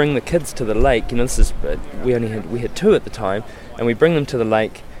so we'd bring the kids to the lake. We had 2 at the time, and we'd bring them to the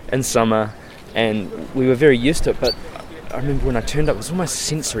lake in summer, and we were very used to it. But I remember when I turned up, it was almost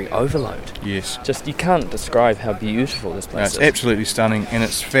sensory overload. Yes. Just you can't describe how beautiful this place is. It's absolutely stunning, and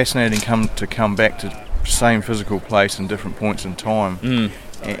it's fascinating to come back to the same physical place in different points in time,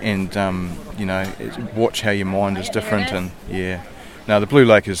 and watch how your mind is different. And the Blue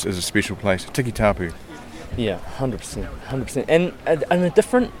Lake is a special place. Tiki Tapu. Yeah, 100%, 100%. And a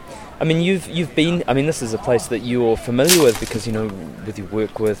different. I mean, you've been. I mean, this is a place that you're familiar with because with your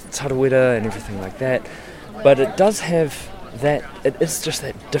work with Tarawera and everything like that. But it does have that. It is just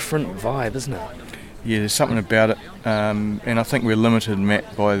that different vibe, isn't it? Yeah, there's something about it, and I think we're limited,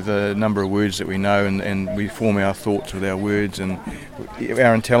 Matt, by the number of words that we know, and we form our thoughts with our words, and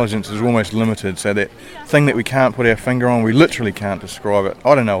our intelligence is almost limited. So that thing that we can't put our finger on, we literally can't describe it.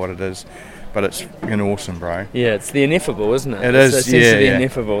 I don't know what it is, but it's fucking awesome, bro. Yeah, it's the ineffable, isn't it? It's a sense of the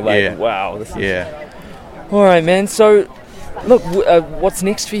ineffable. Like, wow, this is... Yeah. All right, man. So, look, what's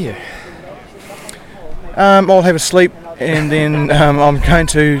next for you? I'll have a sleep. And then I'm going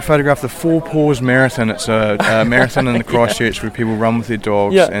to photograph the Four Paws Marathon. It's a marathon in the Christchurch where people run with their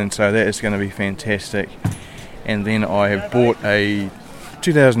dogs, and so that is going to be fantastic. And then I have bought a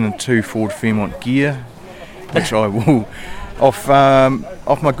 2002 Ford Fairmont Gear, which I will off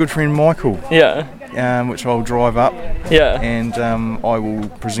my good friend Michael. Yeah. Which I'll drive up. Yeah. And I will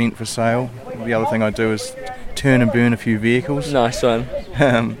present for sale. The other thing I do is turn and burn a few vehicles. Nice one.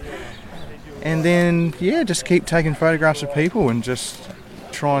 And then, just keep taking photographs of people and just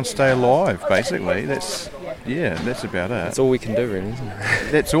try and stay alive, basically. That's about it. That's all we can do, really, isn't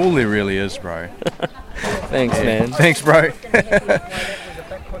it? That's all there really is, bro. Thanks, man. Thanks, bro.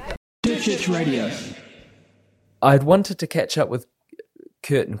 Church Radio. I'd wanted to catch up with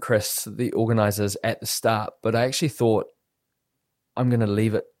Kurt and Chris, the organisers, at the start, but I actually thought I'm going to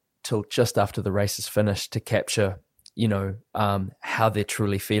leave it till just after the race is finished to capture how they're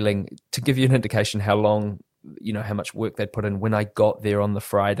truly feeling, to give you an indication how long, how much work they'd put in. When we got there on the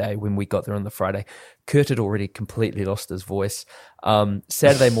Friday, Kurt had already completely lost his voice.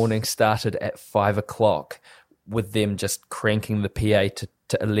 Saturday morning started at 5:00 with them just cranking the PA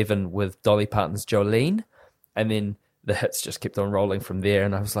to 11 with Dolly Parton's Jolene. And then the hits just kept on rolling from there.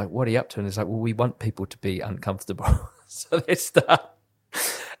 And I was like, what are you up to? And he's like, well, we want people to be uncomfortable. So they start.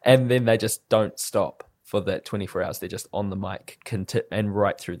 And then they just don't stop. For that 24 hours, they're just on the mic and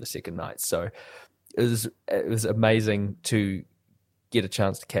right through the second night. So it was amazing to get a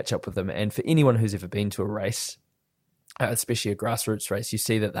chance to catch up with them. And for anyone who's ever been to a race, especially a grassroots race, you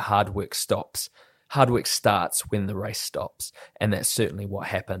see that the hard work stops. Hard work starts when the race stops. And that's certainly what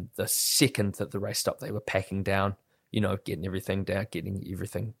happened. The second that the race stopped, they were packing down, getting everything down, getting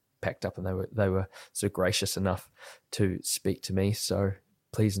everything packed up. And they were so gracious enough to speak to me. So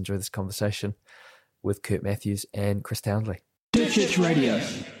please enjoy this conversation with Kurt Matthews and Chris Townley. Church Radio.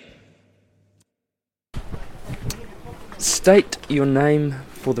 State your name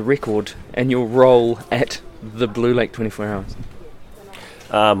for the record and your role at the Blue Lake 24 Hours.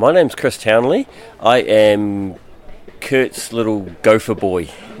 My name's Chris Townley. I am Kurt's little gopher boy.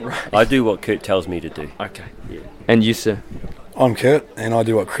 Right. I do what Kurt tells me to do. Okay. Yeah. And you, sir? I'm Kurt, and I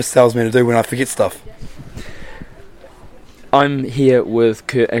do what Chris tells me to do when I forget stuff. I'm here with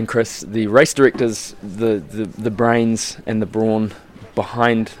Kurt and Chris, the race directors, the brains and the brawn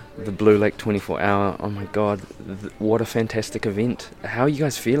behind the Blue Lake 24 Hour. Oh my God, what a fantastic event. How are you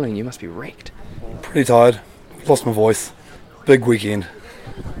guys feeling? You must be wrecked. Pretty tired. Lost my voice. Big weekend.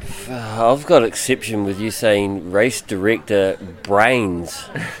 I've got exception with you saying race director brains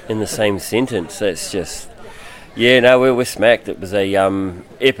in the same sentence. That's just... Yeah, no, we're smacked. It was a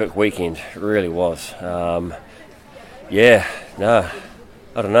epic weekend. It really was. Yeah, no,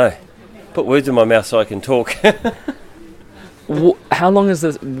 I don't know. Put words in my mouth so I can talk. How long is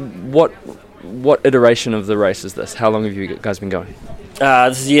this? What iteration of the race is this? How long have you guys been going?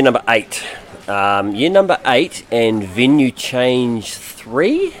 This is year number 8. Year number 8 and venue change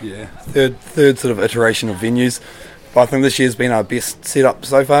 3? Yeah, third sort of iteration of venues. But I think this year's been our best setup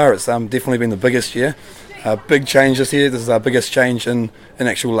so far. It's definitely been the biggest year. Big change this year. This is our biggest change in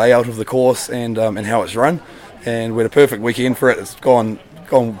actual layout of the course and how it's run. And we had a perfect weekend for it. It's gone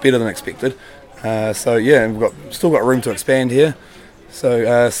better than expected. So yeah, and we've still got room to expand here.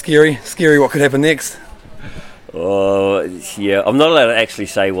 So scary what could happen next. Oh yeah, I'm not allowed to actually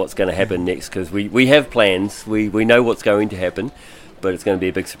say what's going to happen next because we have plans. We know what's going to happen, but it's going to be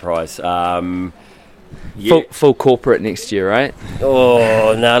a big surprise. Yeah. Full corporate next year, right?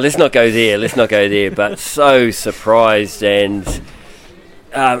 Oh no, let's not go there. But so surprised, and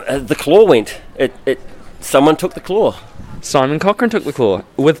the claw went. Someone took the claw. Simon Cochrane took the claw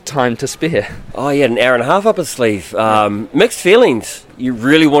with time to spare. Oh, he had an hour and a half up his sleeve. Mixed feelings. You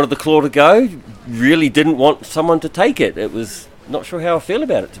really wanted the claw to go. Really didn't want someone to take it. It was not sure how I feel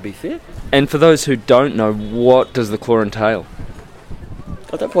about it, to be fair. And for those who don't know, what does the claw entail?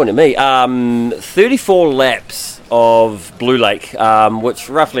 Oh, don't point at me. 34 laps of Blue Lake, which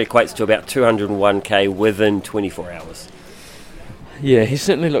roughly equates to about 201k within 24 hours. Yeah, he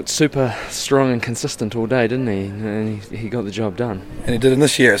certainly looked super strong and consistent all day, didn't he? And he got the job done. And he did. And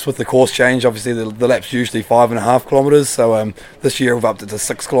this year, it's with the course change. Obviously, the lap's usually 5.5 kilometres. So this year we've upped it to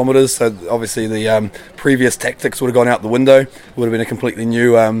 6 kilometres. So obviously the previous tactics would have gone out the window. It would have been a completely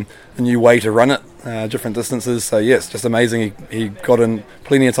new way to run it, different distances. So yeah, it's just amazing. He got in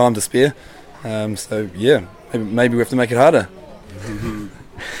plenty of time to spare. So yeah, maybe we have to make it harder.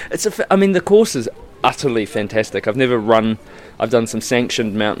 The course is utterly fantastic. I've done some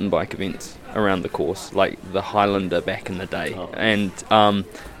sanctioned mountain bike events around the course, like the Highlander back in the day,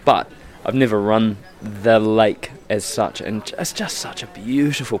 but I've never run the lake as such, and it's just such a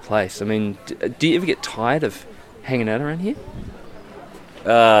beautiful place. I mean, do you ever get tired of hanging out around here?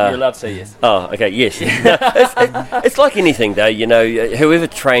 You're allowed to say yes. Oh, okay, yes. It's like anything, though. You know, whoever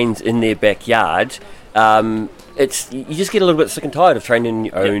trains in their backyard, you just get a little bit sick and tired of training in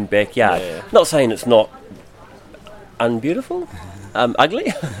your own backyard. Yeah. Not saying it's not unbeautiful,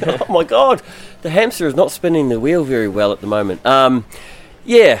 ugly. Oh my God, the hamster is not spinning the wheel very well at the moment.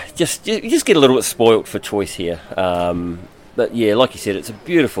 You just get a little bit spoilt for choice here. But yeah, like you said, it's a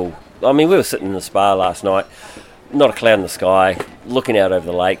beautiful. I mean, we were sitting in the spa last night, not a cloud in the sky, looking out over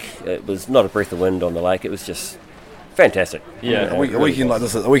the lake. It was not a breath of wind on the lake. It was just fantastic. Yeah, a weekend like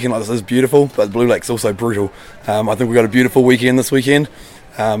this is beautiful, but the Blue Lake's also brutal. I think we've got a beautiful weekend this weekend.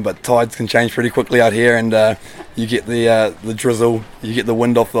 But tides can change pretty quickly out here, and you get the drizzle, you get the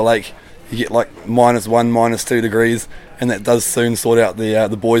wind off the lake, you get like -1, -2 degrees, and that does soon sort out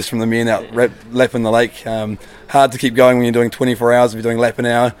the boys from the men out lapping the lake. Hard to keep going when you're doing 24 hours if you're doing lap an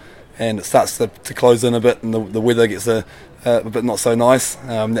hour, and it starts to close in a bit, and the weather gets a bit not so nice.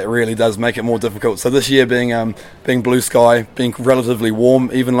 That really does make it more difficult. So this year being blue sky, being relatively warm,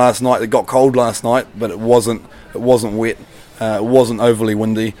 even last night it got cold last night, but it wasn't wet. It wasn't overly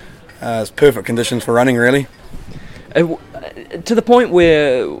windy. It's perfect conditions for running, really. To the point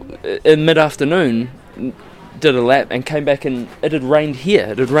where in mid-afternoon did a lap and came back, and it had rained here.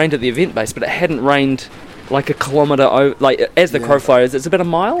 It had rained at the event base, but it hadn't rained like a kilometre as the crow flies. It's about a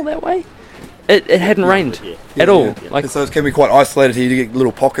mile that way. It hadn't rained at all. Like, so it can be quite isolated here. You get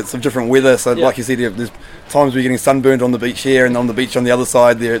little pockets of different weather. So like you said, there's times we're getting sunburned on the beach here, and on the beach on the other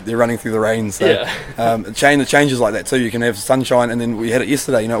side, they're running through the rain. So it changes like that too. You can have sunshine, and then we had it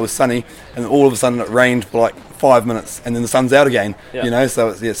yesterday. You know, it was sunny, and all of a sudden it rained for like 5 minutes, and then the sun's out again. Yeah. You know,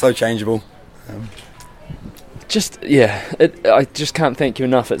 so it's so changeable. I just can't thank you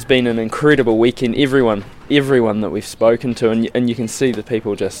enough. It's been an incredible weekend. Everyone that we've spoken to, and you can see the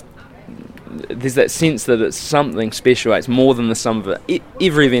people just. There's that sense that it's something special. It's more than the sum of it.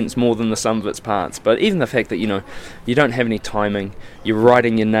 Every event's more than the sum of its parts. But even the fact that you don't have any timing, you're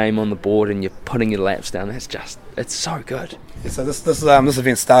writing your name on the board and you're putting your laps down. It's so good. Yeah, so this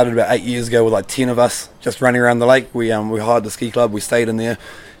event started about 8 years ago with like 10 of us just running around the lake. We hired the ski club. We stayed in there,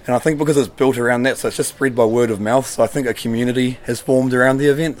 and I think because it's built around that, so it's just spread by word of mouth. So I think a community has formed around the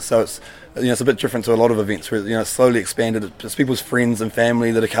event. So it's it's a bit different to a lot of events where it's slowly expanded. It's people's friends and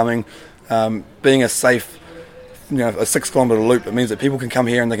family that are coming. Being a safe, a 6 kilometre loop, it means that people can come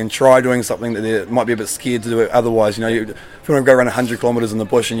here and they can try doing something that they might be a bit scared to do it otherwise. If you want to go around 100 kilometres in the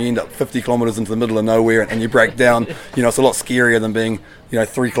bush and you end up 50 kilometres into the middle of nowhere and you break down, it's a lot scarier than being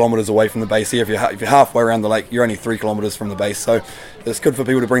 3 kilometres away from the base here. If you're halfway around the lake, you're only 3 kilometres from the base. So it's good for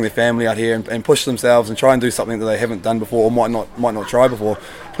people to bring their family out here and push themselves and try and do something that they haven't done before or might not try before.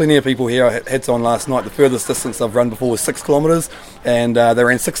 Plenty of people here. I had someone last night, the furthest distance I've run before was 6 kilometres, and they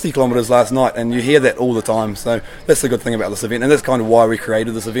ran 60 kilometres last night, and you hear that all the time. So that's the good thing about this event, and that's kind of why we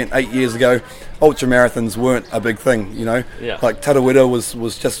created this event 8 years ago. Ultra marathons weren't a big thing, like Tarawera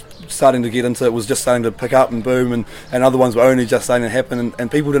was just starting to get into it, was just starting to pick up and boom, and other ones were only just starting to happen, and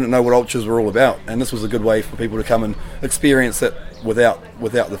people didn't know what ultras were all about, and this was a good way for people to come and experience it without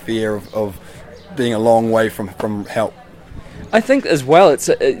the fear of being a long way from help. I think as well, it's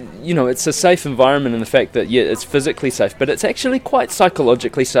a safe environment in the fact that it's physically safe, but it's actually quite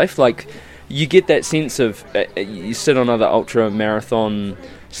psychologically safe. Like you get that sense of you sit on other ultra marathon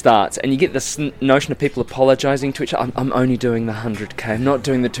starts, and you get this notion of people apologising to each other. I'm only doing the 100k. I'm not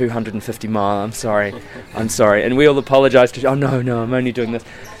doing the 250 mile. I'm sorry, and we all apologise to each other. Oh no, I'm only doing this.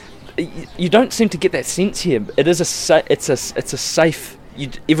 You don't seem to get that sense here. It is it's a safe.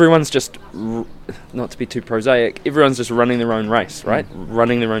 Everyone's just, not to be too prosaic, everyone's just running their own race, right?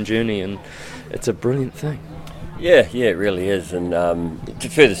 Running their own journey, and it's a brilliant thing. Yeah, it really is. And to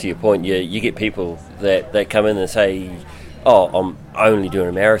further to your point, you get people that come in and say, oh, I'm only doing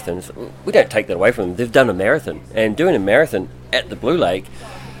a marathon. We don't take that away from them. They've done a marathon. And doing a marathon at the Blue Lake,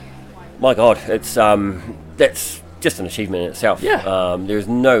 my God, it's just an achievement in itself. Yeah. There's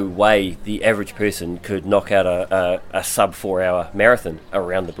no way the average person could knock out a sub 4 hour marathon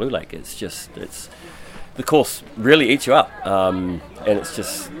around the Blue Lake. It's the course really eats you up, and it's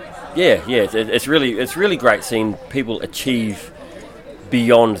just it's really great seeing people achieve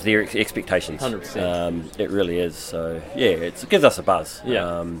beyond their expectations. 100%. It really is. So it gives us a buzz.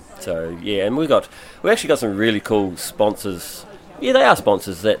 Yeah. And we actually got some really cool sponsors. Yeah, they are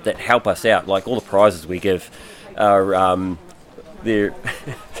sponsors that help us out. Like all the prizes we give are they're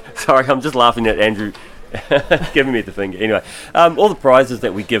sorry, I'm just laughing at Andrew giving me the finger. Anyway, all the prizes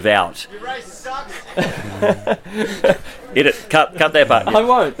that we give out. Your race sucks. Edit, cut that part. I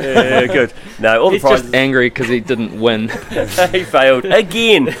won't. Yeah, good. No, all He's the prizes. just angry because he didn't win. He failed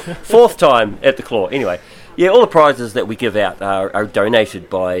again, 4th time at the claw. Anyway, all the prizes that we give out are donated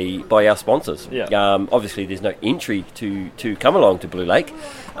by our sponsors. Yeah. Obviously, there's no entry to come along to Blue Lake,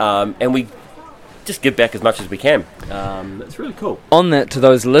 and we just give back as much as we can. It's really cool. On that,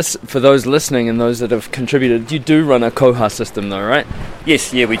 for those listening and those that have contributed, you do run a Koha system though, right?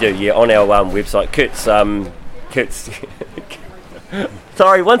 Yes, we do. Yeah, on our website, Kurt's.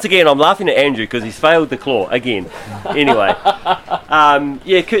 Sorry, once again, I'm laughing at Andrew because he's failed the claw again. Anyway,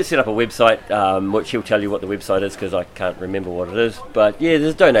 Kurt set up a website, which he'll tell you what the website is because I can't remember what it is. But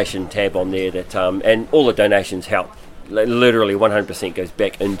there's a donation tab on there that, and all the donations help. Literally 100% goes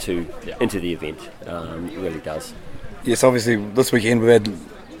back into the event. It really does. Yes, obviously this weekend we've had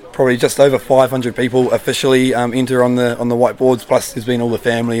probably just over 500 people officially enter on the whiteboards. Plus, there's been all the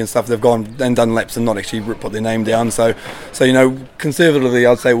family and stuff. They've gone and done laps and not actually put their name down. So conservatively,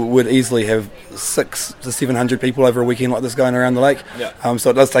 I'd say we would easily have 600 to 700 people over a weekend like this going around the lake. Yeah. So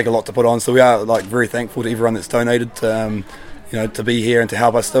it does take a lot to put on. So we are very thankful to everyone that's donated to be here and to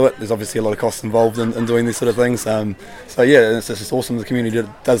help us do it. There's obviously a lot of costs involved in doing these sort of things. It's just awesome. The community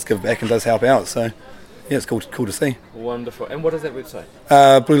does give back and does help out. So it's cool to see. Wonderful. And what is that website?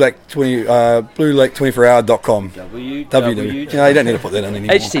 BlueLake24hour.com. www. You don't need to put that in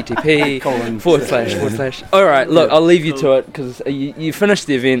anymore. http:// All right, look, I'll leave you to it because you finished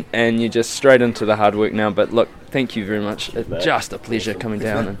the event and you're just straight into the hard work now. But look, thank you very much. It's just a pleasure coming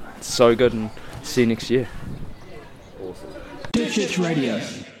down, and it's so good, and see you next year. Church Radio.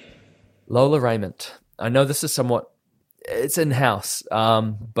 Lola Raymond. I know this is it's in-house,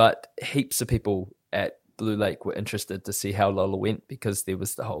 but heaps of people at Blue Lake were interested to see how Lola went because there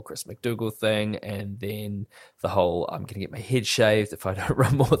was the whole Chris McDougall thing and then the whole I'm going to get my head shaved if I don't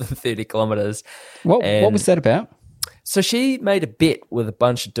run more than 30 kilometres. What was that about? So she made a bet with a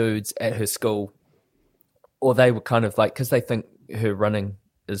bunch of dudes at her school, or they were kind of like, because they think her running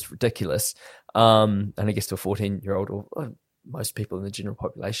is ridiculous, and I guess to a 14-year-old or most people in the general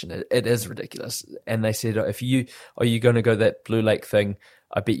population, it is ridiculous. And they said, are you going to go that Blue Lake thing?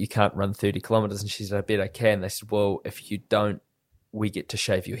 I bet you can't run 30 kilometres. And she said, I bet I can. They said, well, if you don't, we get to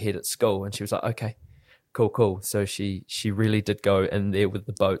shave your head at school. And she was like, okay, cool. So she really did go in there with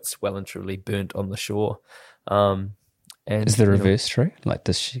the boats well and truly burnt on the shore. And is the reverse true? Like,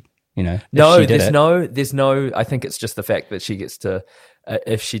 does she, No, there's no, I think it's just the fact that she gets to,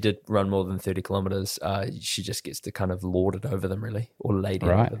 if she did run more than 30 kilometres, she just gets to kind of lord it over them, really, or lady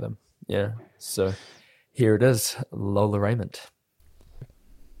over them. Yeah. So here it is, Lola Raymond.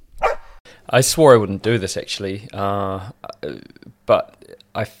 I swore I wouldn't do this, actually, but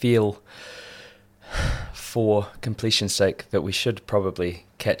I feel, for completion's sake, that we should probably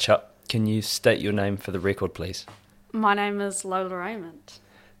catch up. Can you state your name for the record, please? My name is Lola Raymond.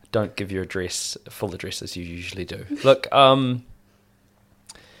 Don't give your full address as you usually do. Look,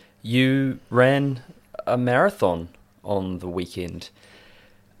 you ran a marathon on the weekend,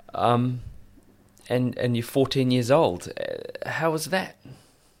 and you're 14 years old. How was that?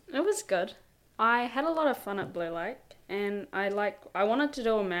 It was good. I had a lot of fun at Blue Lake, and I wanted to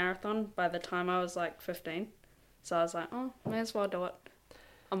do a marathon by the time I was like 15, so I was like, oh, may as well do it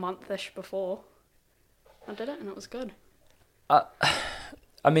a month-ish before. I did it, and it was good.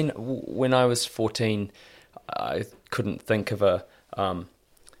 I mean, when I was 14, I couldn't think of a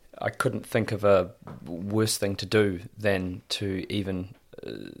worse thing to do than to even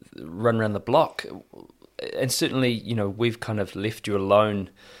run around the block. And certainly, we've kind of left you alone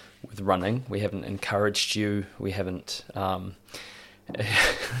with running. We haven't encouraged you. We haven't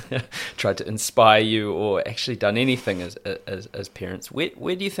tried to inspire you or actually done anything as parents.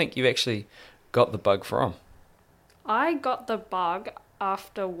 Where do you think you actually got the bug from? I got the bug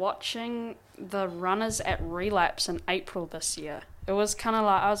after watching the runners at Relapse in April this year. It was kind of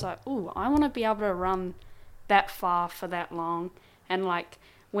like, I was like, ooh, I want to be able to run that far for that long. And like,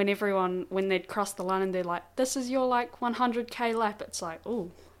 when they'd cross the line and they're like, this is your like 100k lap, it's like,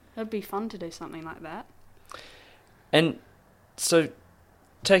 ooh, it'd be fun to do something like that. And so,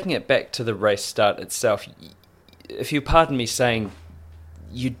 taking it back to the race start itself, if you pardon me saying,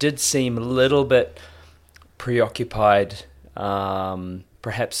 you did seem a little bit preoccupied,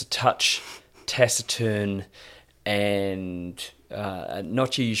 perhaps a touch taciturn, and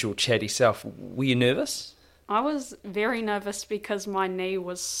not your usual chatty self. Were you nervous? I was very nervous because my knee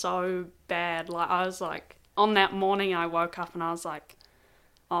was so bad. Like, I was like, on that morning I woke up and I was like,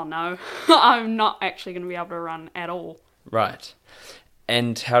 oh no, I'm not actually going to be able to run at all. Right.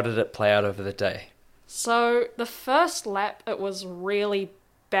 And how did it play out over the day? So the first lap, it was really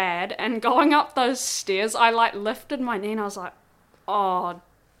bad. And going up those stairs, I like lifted my knee and I was like, oh,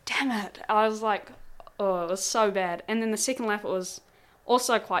 damn it. I was like, oh, it was so bad. And then the second lap, it was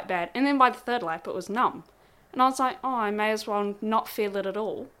also quite bad. And then by the third lap, it was numb. And I was like, oh, I may as well not feel it at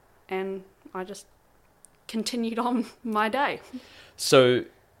all. And I just continued on my day. So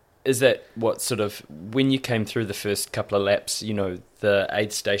is that what sort of, when you came through the first couple of laps, you know, the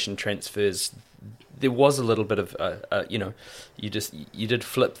aid station transfers, there was a little bit of, you know, you did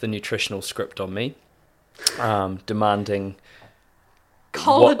flip the nutritional script on me, demanding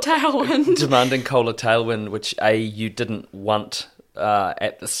Cola tailwind. Demanding Cola tailwind, which you didn't want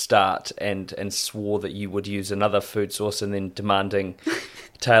at the start, and swore that you would use another food source, and then demanding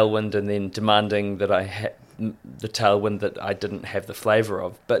tailwind, and then demanding that I had the tailwind that I didn't have the flavour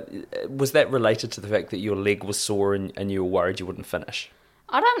of. But was that related to the fact that your leg was sore and you were worried you wouldn't finish?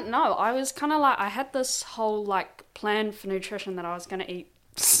 I don't know. I was kind of like, I had this whole like plan for nutrition that I was going to eat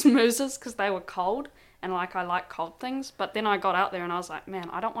smoothies because they were cold, and like I like cold things. But then I got out there and I was like, man,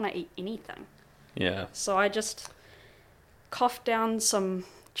 I don't want to eat anything. Yeah. So I just choked down some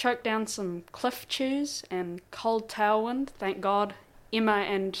Cliff Chews and cold tailwind. Thank God Emma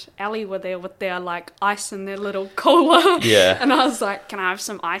and Ali were there with their like ice in their little cooler. Yeah. And I was like, can I have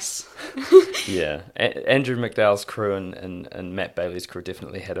some ice? Yeah. Andrew McDowell's crew and Matt Bailey's crew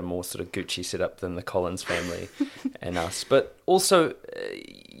definitely had a more sort of Gucci setup than the Collins family and us. But also,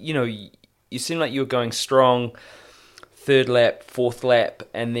 you know, you seem like you were going strong, third lap, fourth lap,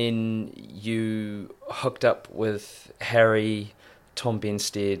 and then you hooked up with Harry, Tom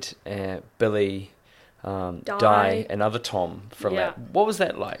Benstead, Billy, Di, and other Tom for a lap. What was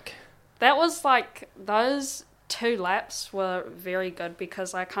that like? That was like, those 2 laps were very good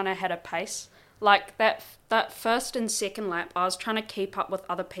because I kind of had a pace. Like that first and second lap, I was trying to keep up with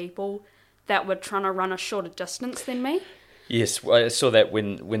other people that were trying to run a shorter distance than me. Yes, well, I saw that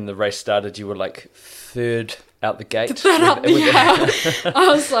when the race started, you were like third out the gate. I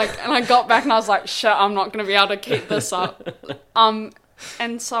was like, and I got back and I was like, shit, I'm not going to be able to keep this up.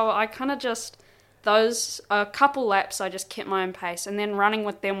 And so I kind of just, those a couple laps, I just kept my own pace, and then running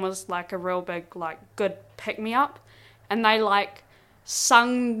with them was like a real big, like, good pick me up. And they like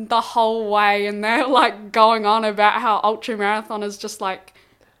sung the whole way, and they're like going on about how ultra marathon is just like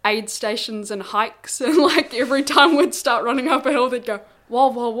aid stations and hikes, and like every time we'd start running up a hill, they'd go, whoa,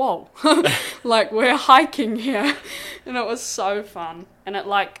 whoa, whoa, like we're hiking here. And it was so fun. And it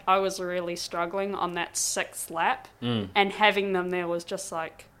like, I was really struggling on that 6th lap, and having them there was just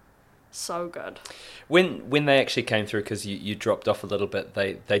like so good. When they actually came through, because you dropped off a little bit,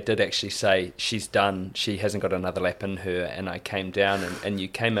 they did actually say, she's done, she hasn't got another lap in her. And I came down and you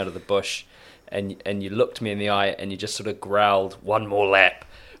came out of the bush and you looked me in the eye and you just sort of growled, one more lap.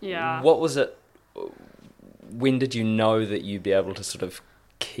 Yeah. What was it? When did you know that you'd be able to sort of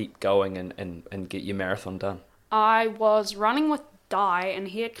keep going and get your marathon done? I was running with Di, and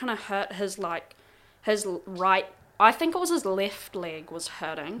he had kind of hurt his right, I think it was his left leg was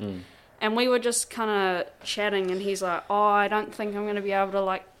hurting. And we were just kind of chatting, and he's like, oh, I don't think I'm going to be able to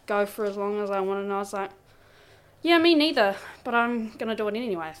like go for as long as I want. And I was like, yeah, me neither, but I'm going to do it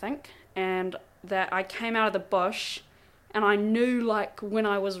anyway, I think. And that I came out of the bush, and I knew like when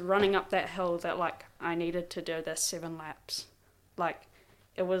I was running up that hill that like I needed to do this 7 laps. Like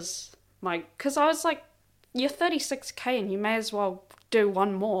it was because I was like, you're 36k and you may as well do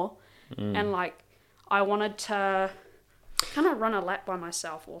one more. And like I wanted to kind of run a lap by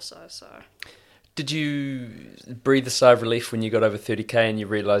myself also. So did you breathe a sigh of relief when you got over 30k and you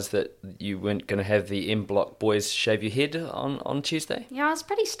realised that you weren't going to have the M Block boys shave your head on Tuesday? Yeah, I was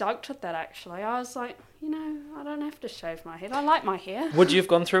pretty stoked with that actually. I was like, you know, I don't have to shave my head. I like my hair. Would you have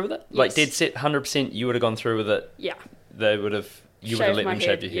gone through with it? Yes. Like dead set, 100% you would have gone through with it? Yeah. You would have let them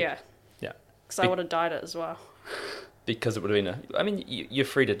shave your head? Yeah. Because I would have dyed it as well. Because it would have been I mean, you're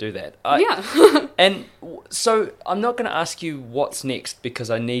free to do that. Yeah. And so I'm not going to ask you what's next, because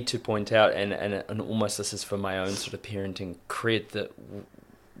I need to point out, and almost this is for my own sort of parenting cred, that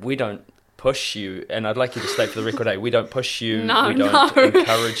we don't push you, and I'd like you to state for the record, we don't push you, No, we don't no.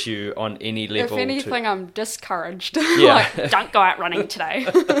 encourage you on any level. If anything, I'm discouraged. Yeah. Like, don't go out running today.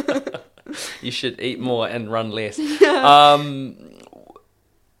 You should eat more and run less. You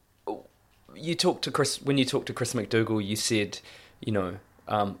talked to Chris, when you talked to Chris McDougall, you said, you know,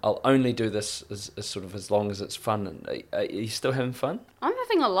 I'll only do this as sort of as long as it's fun. And are you still having fun? I'm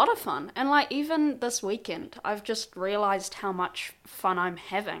having a lot of fun. And, like, even this weekend, I've just realised how much fun I'm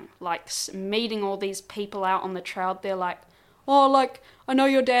having. Like, meeting all these people out on the trail, they're like, oh, like, I know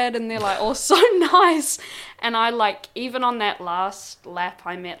your dad, and they're, like, all so nice. And I, like, even on that last lap,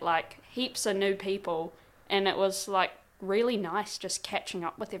 I met, like, heaps of new people, and it was, like, really nice just catching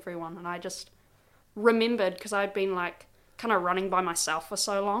up with everyone. And I just remembered, because I'd been, like, kind of running by myself for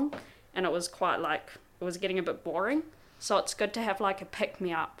so long, and it was quite, like, it was getting a bit boring. So it's good to have, like, a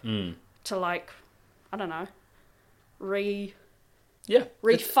pick-me-up to, like, I don't know, re-fun.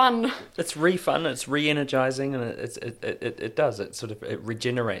 It's re-fun, it's re-energizing, and it does. It sort of, it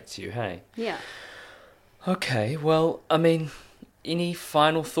regenerates you, hey? Yeah. Okay, well, I mean, any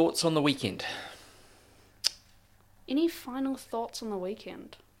final thoughts on the weekend? Any final thoughts on the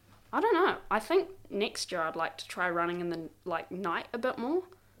weekend? I don't know. I think next year I'd like to try running in the, like, night a bit more.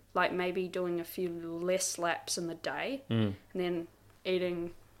 Like, maybe doing a few less laps in the day, and then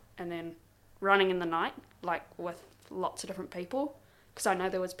eating, and then running in the night, like, with lots of different people. Because I know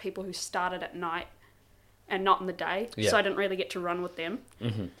there was people who started at night and not in the day, so I didn't really get to run with them.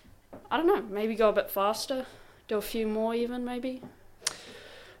 Mm-hmm. I don't know. Maybe go a bit faster, do a few more even, maybe.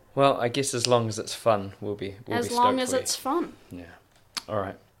 Well, I guess as long as it's fun, we'll be as long as it's fun. Yeah. All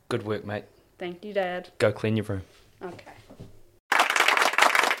right. Good work, mate. Thank you, Dad. Go clean your room. Okay.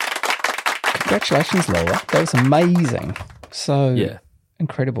 Congratulations, Lola. That was amazing. So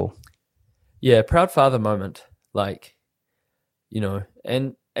incredible. Yeah, proud father moment. Like, you know,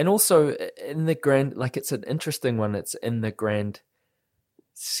 and also in the grand, like, it's an interesting one. It's in the grand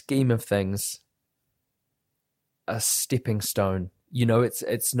scheme of things, a stepping stone. You know,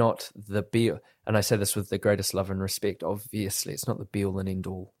 it's not the be, and I say this with the greatest love and respect, obviously, it's not the be all and end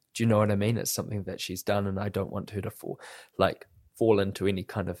all. Do you know what I mean? It's something that she's done, and I don't want her to fall into any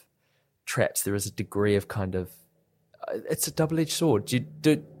kind of traps. There is a degree of kind of, it's a double-edged sword. Do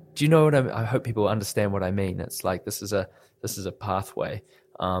you know what I mean? I hope people understand what I mean. It's like, this is a pathway.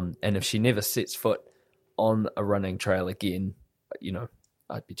 And if she never sets foot on a running trail again, you know,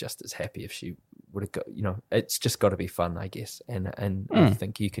 I'd be just as happy if she would have got, you know, it's just got to be fun, I guess. And I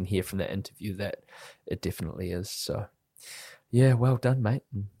think you can hear from that interview that it definitely is. So, yeah, well done, mate.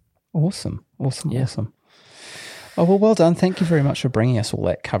 Awesome. Oh, well done. Thank you very much for bringing us all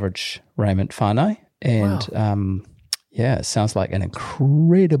that coverage, Raymond Whānau. And, it sounds like an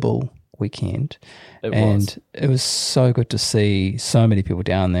incredible weekend. It was so good to see so many people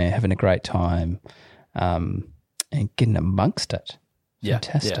down there having a great time and getting amongst it.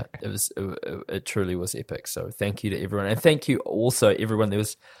 Fantastic. Yeah, it truly was epic. So thank you to everyone, and thank you also everyone. There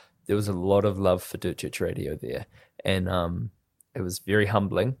was a lot of love for Dirt Church Radio there, and it was very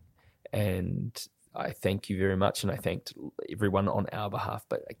humbling. And I thank you very much, and I thanked everyone on our behalf.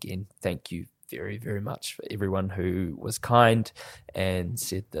 But again, thank you very, very much for everyone who was kind and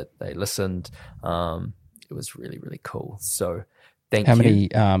said that they listened. It was really, really cool. So thank you.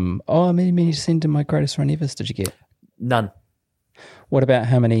 How many send to My Greatest Run Evers did you get? None. What about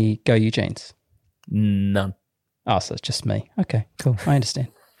how many Go Eugenes? None. Oh, so it's just me. Okay, cool. I understand.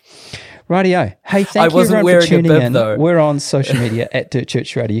 Rightio. Hey, thank you wasn't everyone for tuning wearing a bib, in. though. We're on social media at Dirt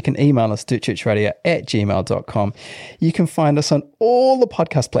Church Radio. You can email us, dirtchurchradio@gmail.com. You can find us on all the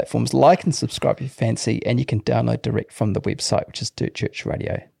podcast platforms. Like and subscribe if you fancy, and you can download direct from the website, which is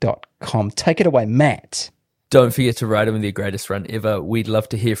dirtchurchradio.com. Take it away, Matt. Don't forget to write them with your greatest run ever. We'd love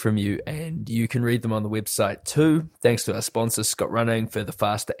to hear from you, and you can read them on the website too. Thanks to our sponsors, Scott Running, Further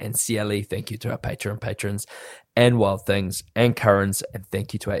Faster, and CLE. Thank you to our Patreon patrons and Wild Things and Currans, and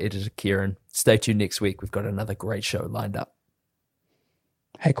thank you to our editor, Kieran. Stay tuned next week. We've got another great show lined up.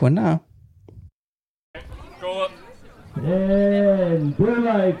 Hey, Quinn. And Blue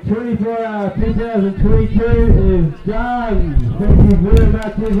Lake 24 Hour 2022 is done. Thank you very much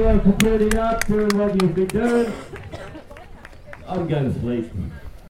everyone for turning up, doing what you've been doing. I'm going to sleep.